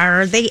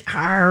 They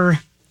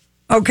are.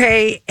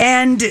 Okay,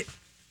 and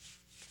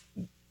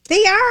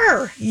they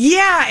are.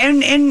 Yeah,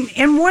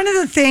 and one of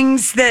the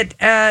things that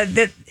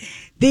that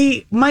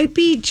they might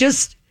be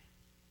just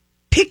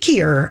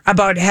pickier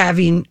about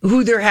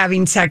who they're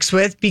having sex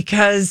with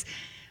because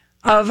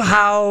of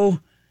how.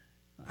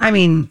 I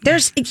mean,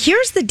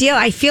 here's the deal.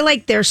 I feel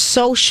like their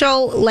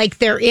social, like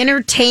their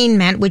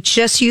entertainment, which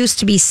just used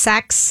to be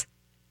sex,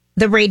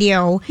 the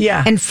radio,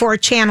 and 4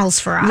 channels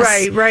for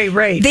us.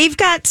 Right. They've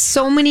got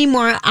so many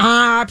more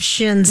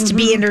options to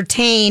be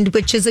entertained,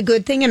 which is a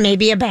good thing and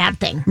maybe a bad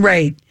thing.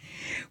 Right.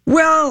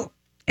 Well,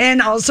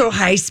 and also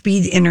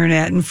high-speed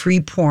internet and free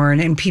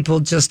porn, and people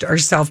just are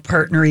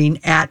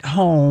self-partnering at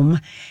home.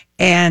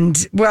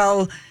 And,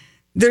 well,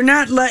 they're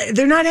not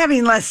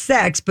having less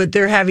sex, but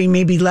they're having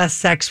maybe less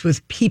sex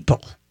with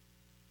people.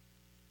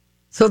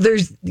 So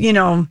there's,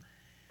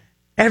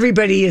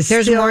 everybody is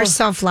There's more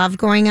self-love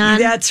going on.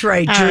 That's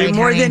right, Julie. Right,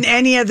 more than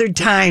any other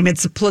time.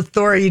 It's a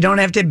plethora. You don't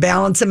have to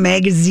balance a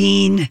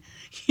magazine.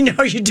 You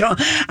don't.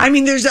 I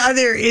mean,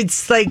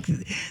 it's like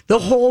the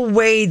whole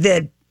way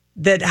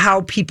that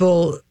how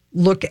people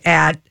look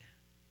at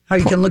how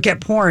you can look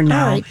at porn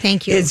now. All right,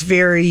 thank you. It's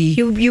very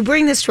you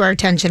bring this to our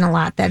attention a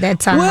lot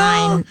that's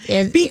online.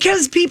 Well,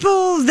 because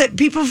people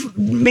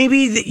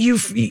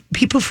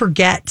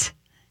forget.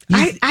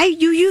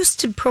 You used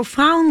to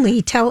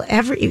profoundly tell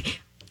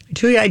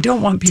Julia, I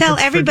don't want people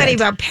to everybody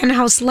about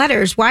Penthouse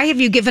Letters. Why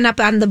have you given up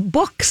on the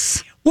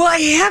books? Well, I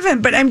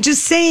haven't, but I'm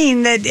just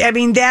saying that. I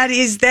mean,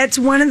 that's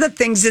one of the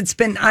things that's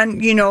been on.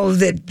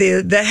 That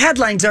the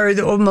headlines are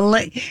the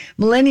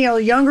millennial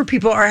younger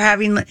people are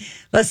having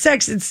less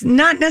sex. It's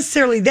not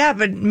necessarily that,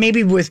 but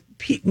maybe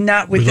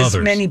not with as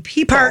others. many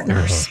people.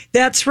 Partners.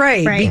 That's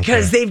right,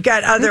 because they've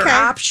got other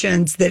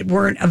options that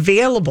weren't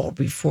available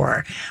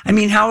before. I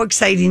mean, how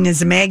exciting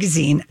is a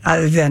magazine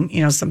other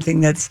than something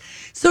that's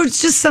so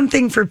it's just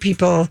something for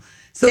people.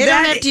 So they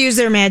don't have to use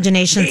their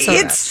imagination. So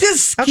it's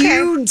just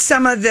skewed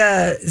some of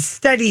the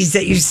studies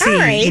that you see,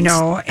 I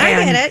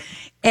get it.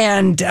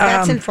 And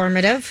that's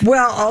informative.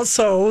 Well,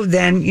 also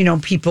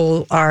then,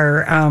 people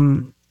are,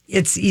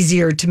 it's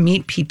easier to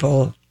meet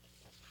people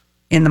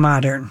in the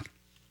modern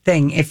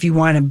thing if you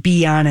want to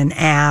be on an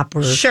app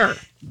or,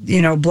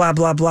 blah,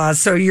 blah, blah.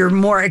 So you're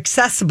more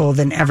accessible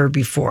than ever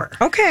before.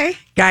 Okay.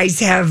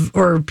 Guys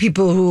or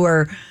people who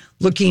are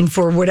looking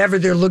for whatever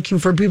they're looking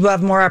for. People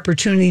have more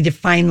opportunity to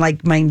find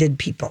like-minded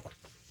people.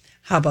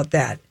 How about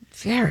that?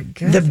 Very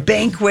good. The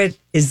banquet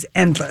is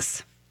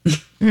endless.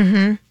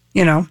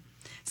 Mm-hmm.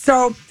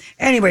 So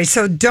anyway,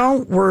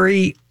 don't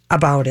worry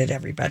about it,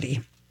 everybody.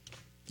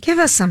 Give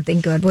us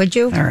something good, would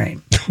you? All right.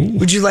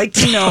 Would you like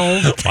to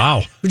know?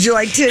 Wow. Would you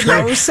like to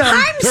know some?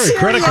 I'm Very serious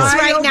critical.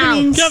 right now.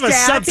 Give us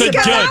something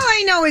Because good. all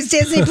I know is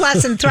Disney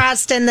Plus and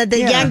Thrust, and that the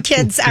young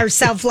kids are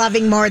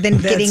self-loving more than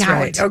getting That's out.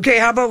 right. Okay,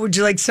 how about would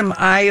you like some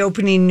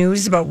eye-opening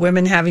news about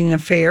women having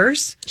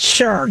affairs?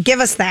 Sure, give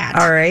us that.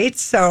 All right.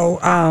 So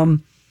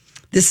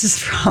this is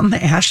from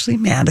Ashley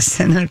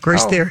Madison, and of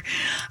course they're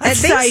Are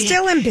they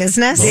still in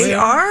business? They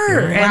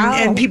are, Wow.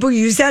 and people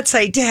use that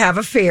site to have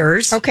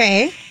affairs.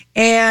 Okay,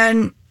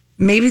 and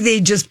maybe they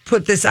just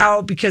put this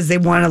out because they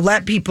want to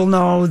let people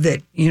know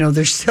that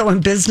they're still in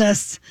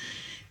business.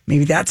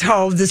 Maybe that's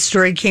how this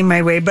story came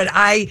my way. But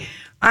I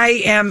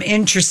am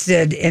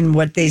interested in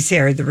what they say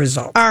are the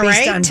results. All based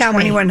right, on tell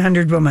me.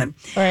 2,100 women.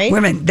 All right.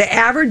 Women. The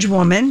average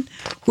woman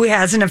who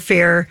has an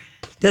affair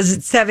does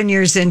it 7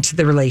 years into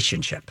the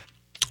relationship.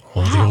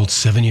 Oh, the old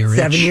 7-year itch.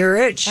 7-year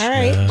itch. all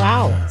right,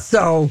 wow.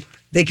 So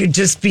they could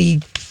just be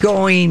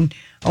going,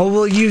 oh,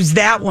 we'll use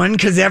that one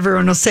because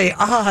everyone will say,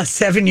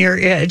 7-year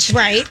itch.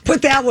 Right.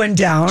 Put that one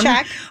down.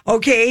 Check.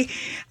 Okay.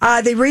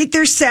 They rate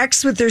their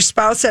sex with their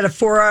spouse at a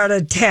 4 out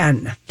of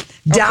 10,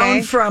 down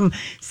Okay. from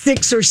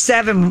 6 or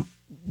 7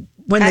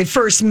 when they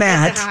first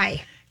met. At the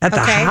high. At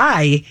the Okay.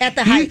 high. At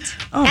the height.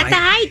 At the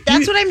height.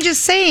 That's what I'm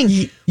just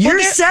saying. You're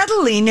Well,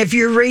 settling if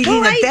you're rating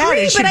well, it I that. agree,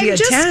 It should but be I'm a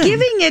just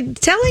 10.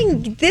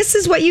 telling. This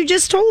is what you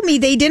just told me.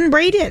 They didn't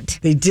rate it.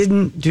 They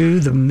didn't do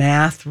the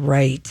math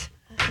right.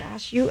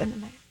 Gosh, you and the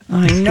math.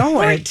 I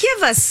know Or it.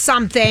 give us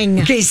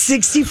something. Okay,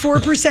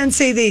 64%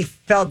 say they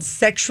felt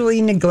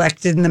sexually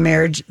neglected in the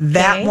marriage.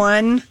 That Okay.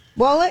 one,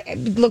 Well,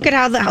 look at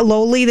how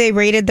lowly they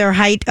rated their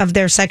height of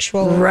their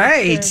sexual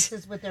Right.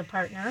 experiences with their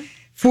partner.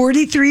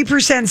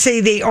 43% say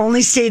they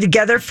only stay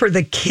together for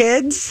the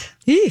kids.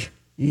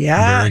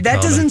 Yeah, Very that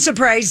common. doesn't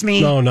surprise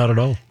me. No, not at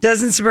all.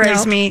 Doesn't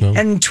surprise No. me. No.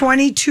 And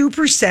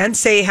 22%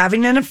 say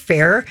having an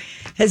affair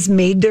has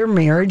made their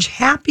marriage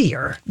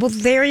happier. Well,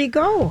 there you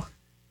go.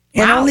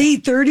 And Wow. only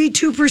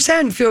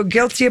 32% feel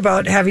guilty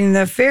about having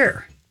the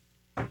affair.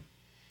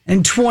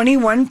 And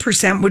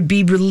 21% would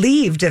be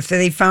relieved if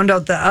they found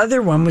out the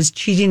other one was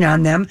cheating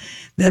on them.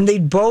 Then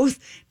they'd both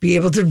be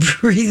able to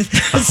breathe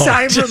a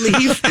sigh of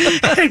relief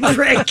and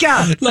break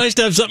up. Nice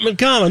to have something in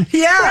common.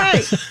 Yeah,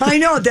 I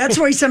know. That's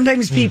why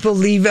sometimes people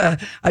leave a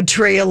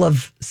trail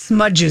of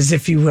smudges,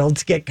 if you will,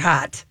 to get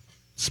caught.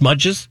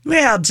 Smudges?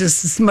 Well, just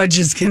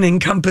smudges can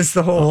encompass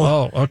the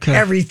whole, okay.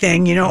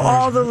 everything,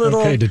 all the little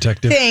Okay,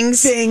 detective.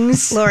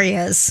 things.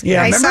 Glorious.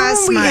 Yeah, I remember saw a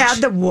when we smudge.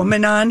 had the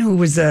woman on who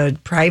was a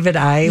private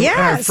eye our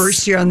Yes.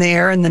 first year on the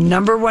air, and the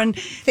number one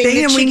thing, that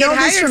and she we know got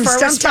this hired from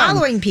for was Stumptown.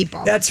 following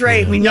people. That's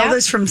right. We know Yep.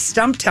 this from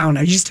Stumptown.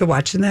 Are you still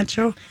watching that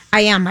show?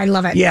 I am. I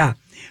love it. Yeah.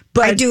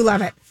 But I do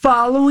love it.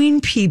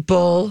 Following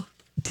people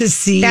to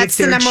see That's if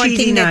the they're number one thing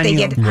cheating that on they you.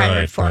 get hired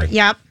Right, for. right.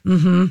 Yep.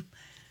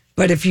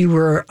 But if you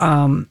were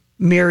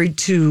married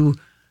to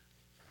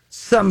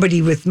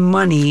somebody with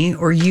money,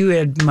 or you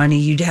had money,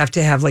 you'd have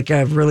to have like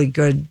a really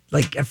good,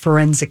 like a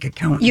forensic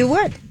accountant. You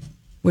would.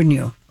 Wouldn't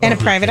you? And a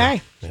private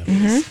eye.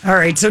 All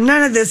right. So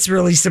none of this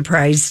really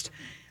surprised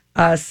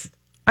us.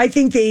 I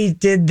think they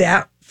did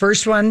that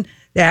first one.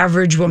 The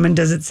average woman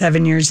does it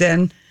 7 years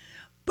in.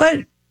 But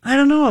I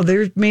don't know.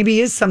 There maybe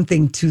is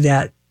something to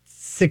that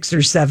 6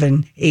 or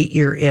 7, 8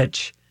 year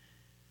itch.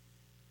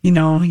 You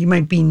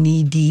might be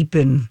knee deep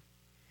in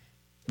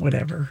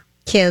whatever.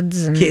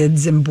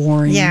 Kids and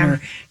boring, Yeah.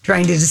 or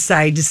trying to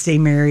decide to stay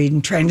married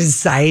and trying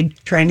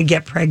to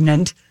get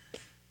pregnant.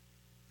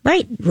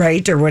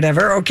 Right, or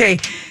whatever. Okay,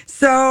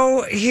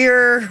 so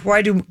here,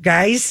 why do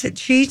guys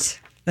cheat?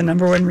 The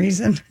number one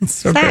reason? It's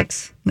so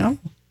Sex. big. No.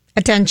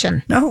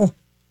 Attention. No.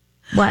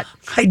 What?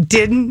 I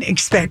didn't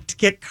expect to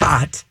get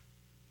caught.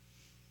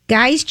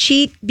 Guys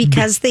cheat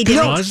because they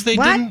didn't. Because they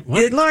what? didn't?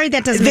 What? Lori,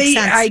 that doesn't make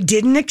sense. I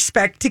didn't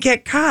expect to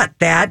get caught.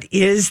 That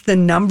is the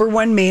number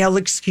one male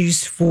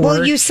excuse for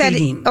well, you said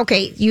cheating.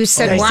 okay. You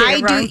said Did I say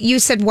it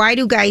wrong? why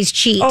do guys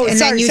cheat? Oh, and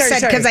sorry, then you said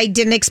sorry. because I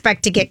didn't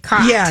expect to get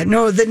caught. Yeah,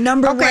 no, the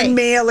number Okay. one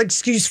male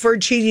excuse for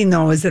cheating,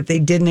 though, is that they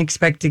didn't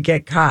expect to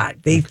get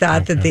caught. They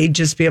thought that they'd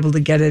just be able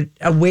to get it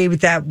away with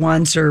that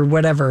once or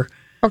whatever.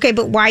 Okay,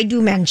 but why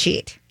do men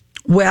cheat?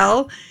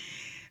 Well,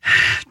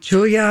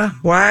 Julia,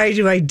 why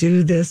do I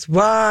do this?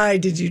 Why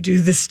did you do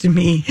this to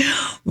me?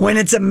 When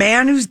it's a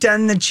man who's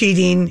done the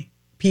cheating,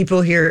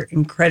 people hear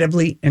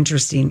incredibly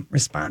interesting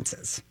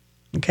responses.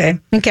 Okay?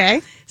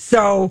 Okay.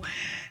 So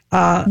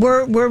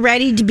we're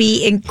ready to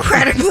be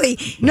incredibly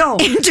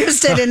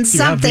interested in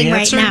something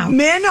right now.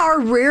 Men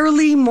are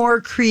rarely more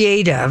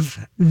creative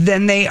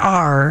than they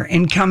are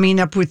in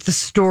coming up with the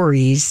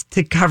stories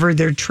to cover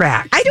their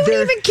tracks. I don't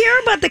even care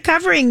about the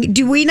covering.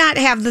 Do we not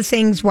have the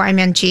things why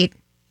men cheat?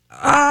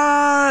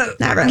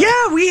 Not really.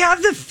 Yeah, we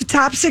have the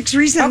top 6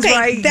 reasons Okay,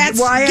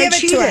 why I give it to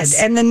cheated. us.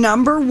 And the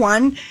number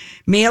one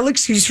male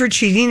excuse for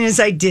cheating is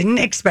I didn't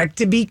expect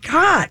to be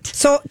caught.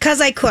 So, because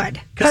I could.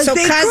 Because So,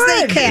 they 'cause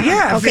they could. can.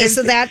 Yeah. Okay, if,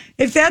 so that-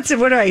 If that's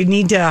what do I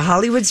need to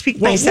Hollywood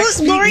speak my sex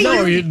speak? Lori,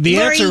 No, the Lori-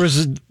 answer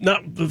was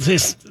not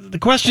this. The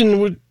question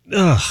would.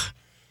 Ugh.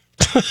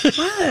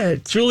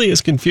 What? Julie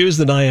is confused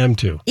than I am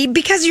too.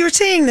 Because you were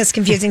saying this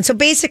confusing. So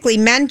basically,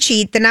 men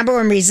cheat. The number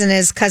one reason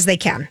is because they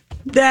can.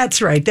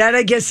 That's right. That,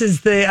 I guess,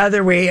 is the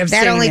other way of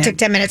saying that. Only it. took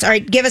 10 minutes. All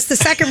right, give us the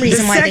second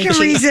reason why they cheat. The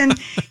second reason,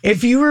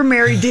 if you were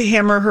married to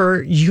him or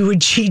her, you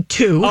would cheat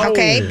too.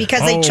 Okay,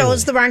 because they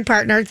chose the wrong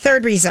partner.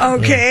 Third reason.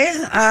 Okay.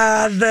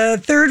 The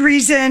third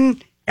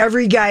reason,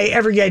 every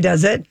guy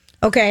does it.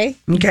 Okay.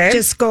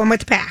 Just going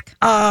with the pack.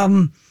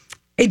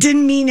 It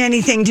didn't mean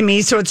anything to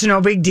me, so it's no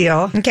big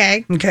deal.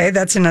 Okay,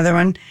 that's another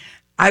one.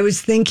 I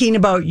was thinking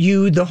about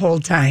you the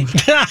whole time.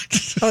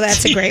 Oh,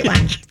 that's a great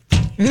one.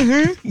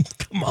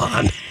 Come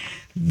on.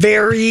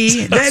 Very.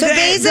 So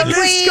basically, the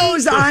list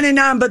goes on and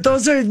on, but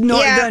those are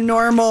the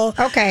normal.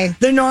 Okay.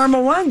 The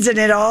normal ones, and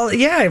it all.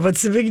 Yeah.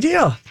 What's the big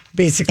deal?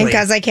 Basically,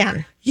 because I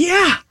can.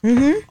 Yeah.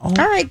 Mm-hmm.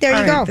 All right. There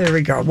you go. There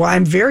we go. Well,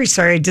 I'm very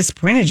sorry I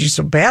disappointed you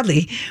so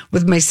badly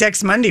with my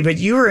Sex Monday, but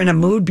you were in a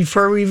mood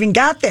before we even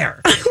got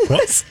there.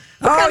 What?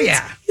 Oh,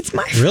 yeah. It's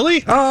my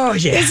Really? Oh,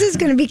 yeah. This is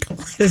going to be.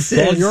 This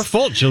all is your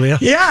fault, Julia.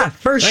 Yeah,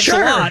 for Thanks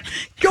sure. a lot.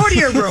 Go to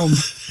your room.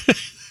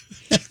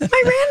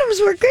 My randoms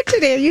were good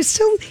today. Are you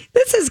still?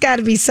 This has got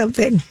to be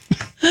something.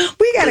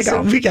 We got to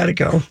go. We got to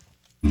go.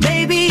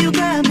 Baby, you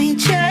got me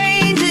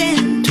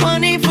changing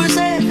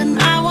 24/7.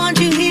 I want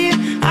you here.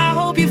 I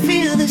hope you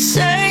feel the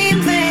same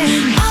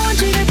thing. I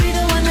want you to be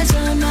the one that's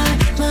on my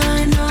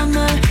mind, on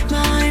my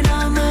mind,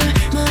 on my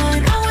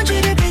mind. I want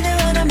you to be there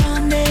on a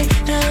Monday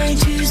night,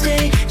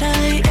 Tuesday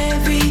night,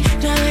 every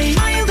night.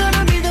 Are you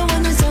gonna be the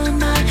one that's on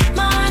my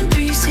mind,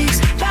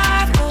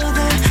 365 all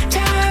the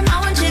time? I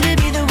want you to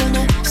be the one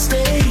to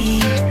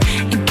stay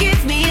and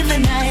give me the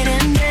night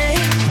and day.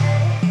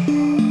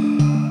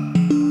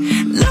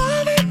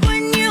 Love it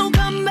when you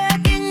come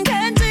back and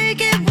can't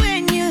take it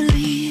when you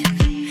leave.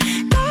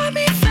 Got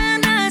me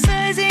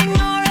fantasizing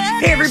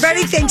already. Hey,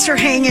 everybody. Thanks for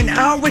hanging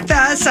out with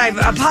us. I've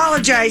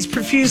apologized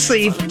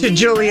profusely to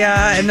Julia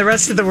and the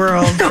rest of the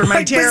world for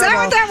my terrible. Was that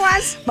what that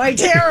was? My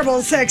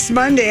terrible Sex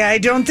Monday. I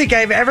don't think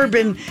I've ever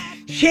been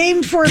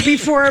shamed for it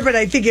before, but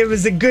I think it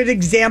was a good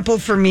example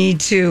for me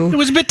to. It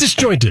was a bit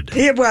disjointed.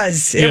 It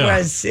was. It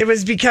was. It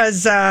was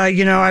because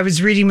I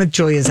was reading with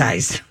Julia's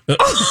eyes.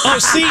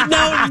 See,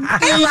 no,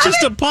 you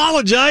just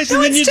apologize,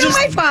 and then you still just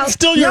my fault.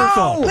 still your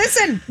fault.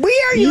 Listen,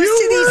 we are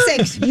used to these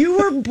things. You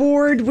were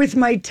bored with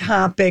my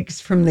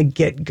topics from the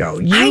get-go.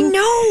 I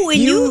know,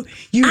 and you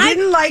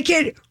didn't like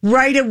it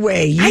right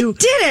away. I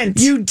didn't.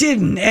 You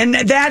didn't, and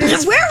that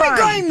is Where are we fine.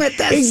 going with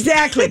this?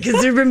 Exactly, because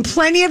there have been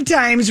plenty of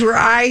times where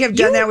I have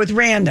done that with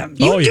random.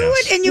 You do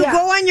it, and you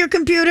go on your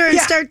computer and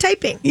start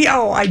typing. Yeah,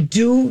 I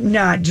do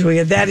not,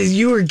 Julia. That is,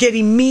 you are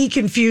getting me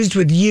confused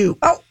with you.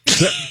 Oh,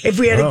 if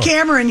we had a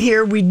camera in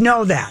here, we'd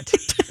know that.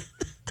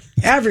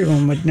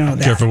 Everyone would know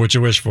that. Careful what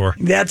you wish for.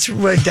 That's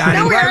what Donnie.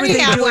 No, we why would already they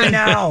have do it one.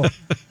 now?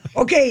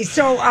 Okay,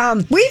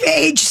 so we've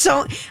aged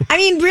so. I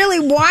mean, really,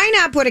 why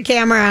not put a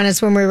camera on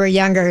us when we were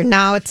younger?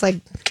 Now it's like,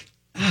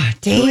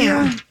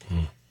 damn.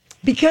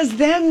 Because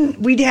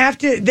then we'd have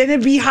to. Then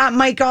it'd be hot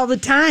mic all the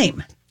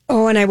time.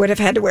 Oh, and I would have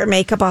had to wear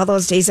makeup all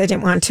those days I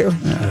didn't want to.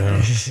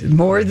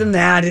 More than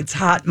that, it's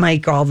hot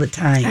mic all the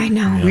time. I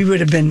know. We would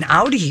have been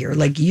out of here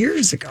like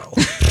years ago.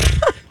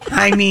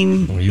 I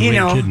mean, you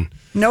ain't kidding.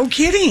 No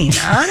kidding,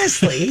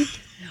 honestly.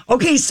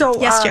 Okay, so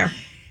Yes, Jer.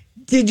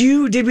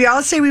 did we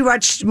all say we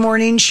watched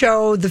Morning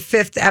Show, the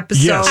 5th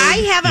episode? Yes. I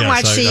haven't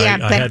watched it yet,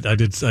 but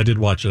I did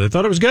watch it. I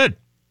thought it was good.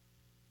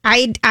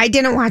 I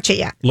didn't watch it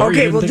yet. Lori,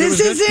 you Okay, didn't well, think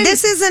it was good?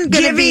 This isn't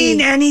going to giving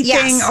be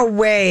anything yes.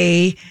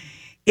 away.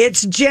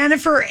 It's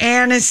Jennifer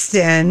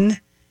Aniston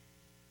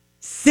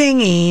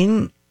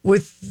singing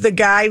with the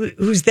guy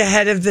who's the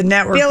head of the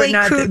network, Billy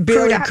but not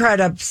Billy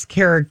Crudup's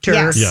character.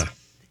 Yes. Yeah.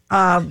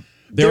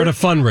 They're at a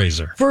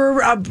fundraiser.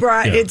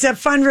 It's a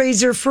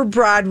fundraiser for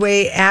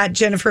Broadway at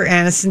Jennifer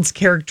Aniston's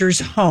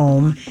character's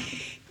home.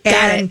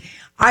 And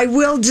I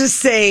will just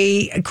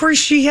say, of course,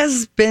 she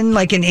has been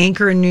like an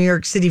anchor in New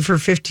York City for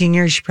 15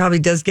 years. She probably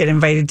does get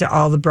invited to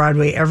all the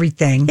Broadway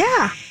everything.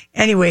 Yeah.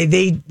 Anyway,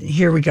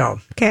 here we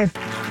go. Okay.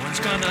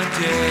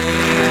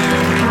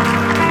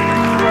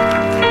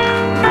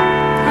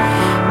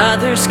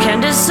 Others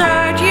can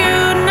desert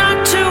you,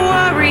 not to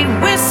worry,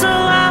 whistle,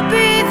 I'll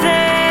be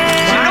there.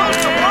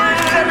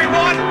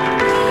 everyone!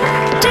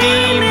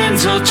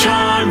 Demons will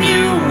charm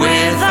you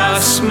with a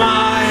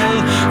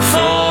smile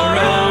for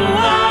a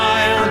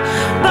while,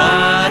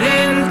 but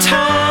in time,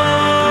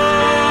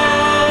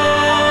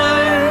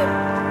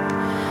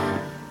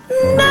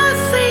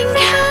 Nothing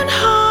can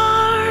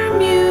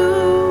harm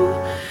you,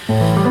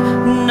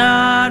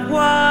 not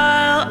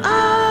while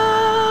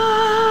I'm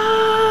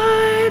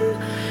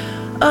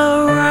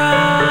around.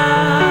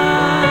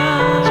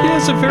 She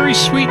has a very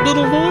sweet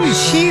little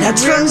voice.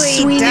 That's from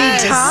Sweeney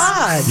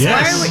Todd.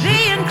 Yes.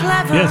 Being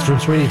clever Yeah, it's from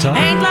Sweeney Todd.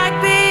 ain't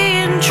like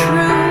being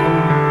true.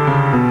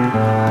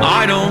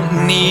 I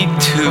don't need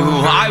to.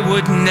 I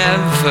would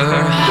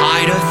never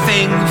hide a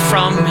thing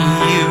from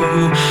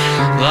you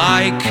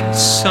like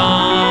some.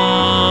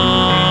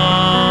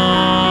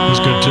 He's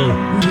good too.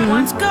 No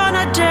one's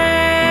gonna dare.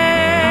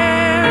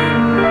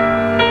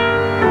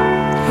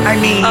 I I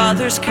mean,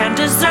 others can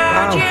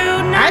desert you.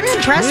 I'm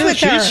impressed with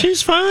her.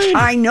 She's fine.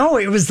 I know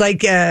it was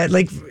like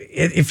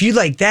if you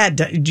like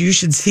that, you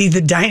should see the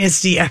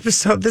Dynasty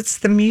episode. That's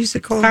the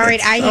musical. All right,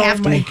 I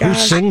have to. Who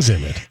sings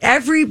in it?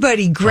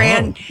 Everybody,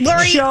 Grant,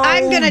 Lori, Joe,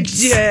 I'm gonna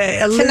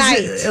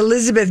Elizabeth,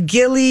 Elizabeth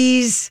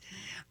Gillies.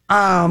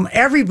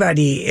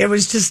 Everybody. It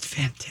was just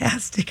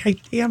fantastic.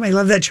 I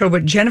love that show.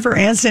 But Jennifer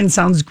Aniston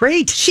sounds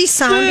great. She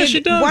sounded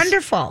she does.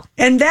 wonderful.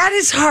 And that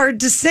is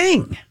hard to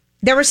sing.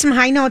 There were some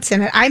high notes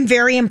in it. I'm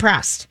very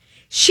impressed.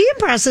 She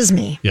impresses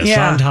me. Yeah, Yeah.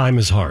 Sondheim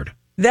is hard.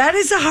 That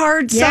is a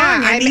hard song.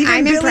 Yeah, and even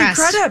I'm Billy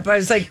impressed. Crudup. I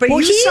was like, but Well,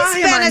 you he's saw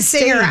him been on a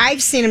singer. stage.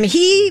 I've seen him.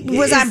 He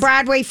was on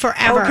Broadway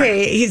forever.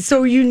 Okay,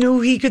 so you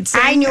knew he could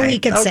sing? I knew he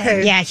could Okay.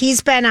 sing. Yeah,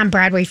 he's been on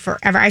Broadway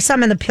forever. I saw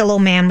him in The Pillow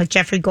Man with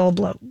Jeffrey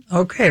Goldblum.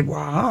 Okay,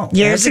 wow.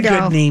 Years That's ago.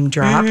 a good name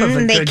drop of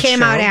a They good came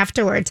show. out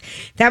afterwards.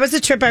 That was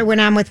the trip I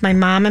went on with my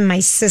mom and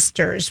my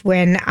sisters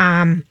when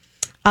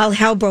all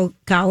hell broke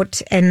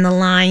out in the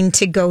line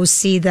to go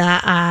see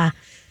the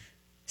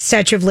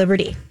Statue of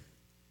Liberty.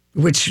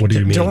 Which What do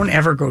you mean? don't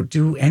ever go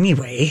do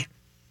anyway.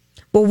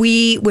 Well,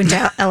 we went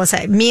to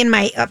LSI. Me and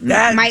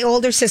my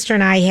older sister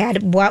and I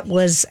had what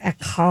was a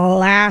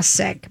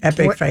classic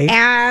Epic fight.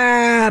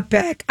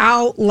 Epic,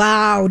 out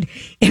loud,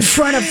 in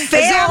front of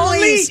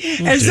families.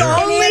 As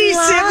only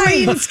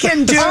siblings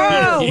can do.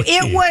 Oh,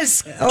 it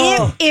was.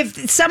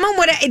 If someone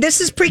would have, this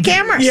is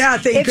pre-cameras. Yeah,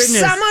 thank if goodness.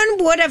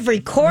 someone would have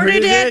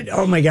recorded it.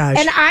 Oh my gosh.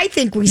 And I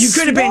think we You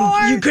could have swore.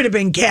 been. You could have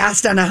been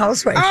cast on a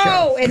housewife show.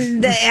 Oh,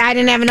 and I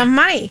didn't have enough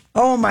money.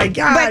 Oh my But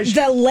gosh.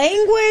 the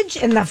language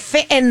and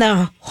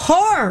the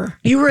horror.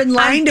 You were in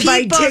line on to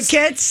buy people's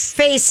tickets.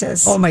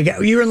 Faces. Oh my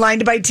god! You were in line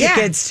to buy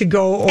tickets to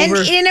go over.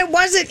 And it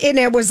wasn't. And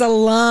it was a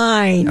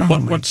line.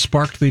 What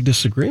sparked the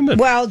disagreement?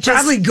 Well, just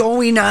Probably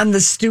going on the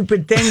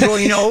stupid thing,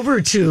 going over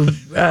to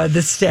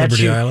the statue.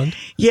 Liberty Island?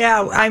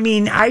 Yeah, I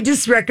mean, I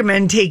just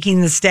recommend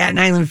taking the Staten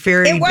Island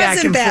Ferry it back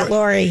wasn't and that, forth.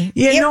 Lori.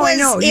 Yeah, it no, was, I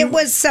know. It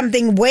was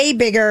something way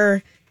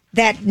bigger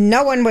that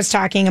no one was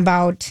talking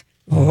about.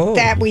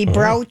 That we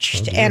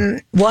broached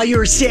and while you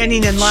were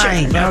standing in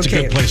line. That's a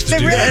good place it's to a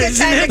do really that. good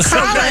time to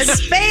call a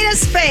spade a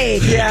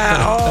spade.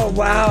 Yeah. Oh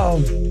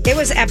wow. It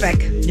was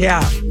epic.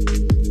 Yeah.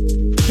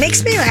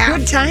 Makes me laugh.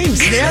 Good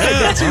times. Yeah,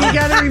 that's what you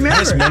got to remember.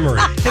 Nice memory.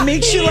 It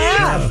makes you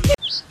laugh.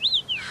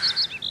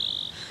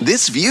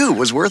 This view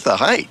was worth a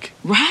hike.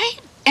 Right?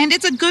 And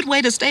it's a good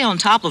way to stay on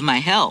top of my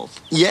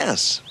health.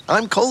 Yes,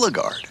 I'm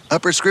Cologuard, a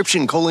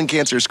prescription colon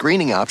cancer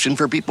screening option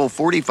for people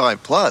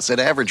 45 plus at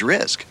average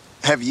risk.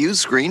 Have you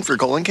screened for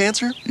colon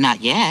cancer?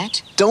 Not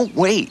yet. Don't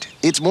wait.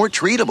 It's more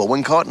treatable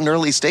when caught in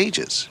early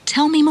stages.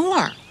 Tell me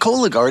more.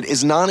 Cologuard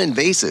is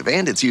non-invasive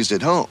and it's used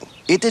at home.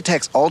 It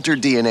detects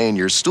altered DNA in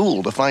your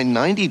stool to find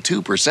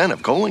 92%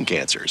 of colon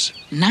cancers.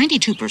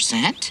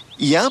 92%?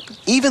 Yep,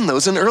 even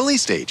those in early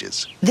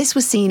stages. This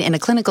was seen in a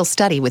clinical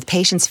study with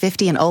patients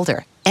 50 and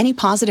older. Any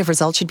positive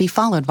result should be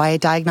followed by a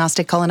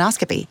diagnostic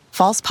colonoscopy.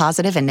 False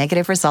positive and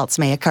negative results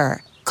may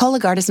occur.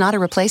 Cologuard is not a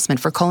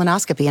replacement for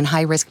colonoscopy in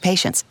high-risk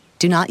patients.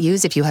 Do not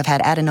use if you have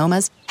had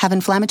adenomas, have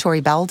inflammatory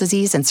bowel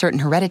disease and certain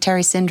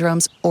hereditary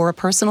syndromes, or a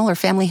personal or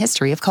family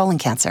history of colon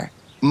cancer.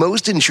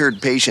 Most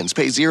insured patients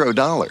pay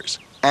 $0.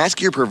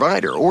 Ask your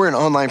provider or an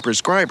online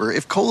prescriber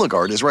if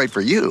Cologuard is right for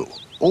you,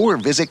 or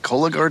visit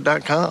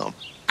Cologuard.com.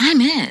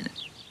 I'm in.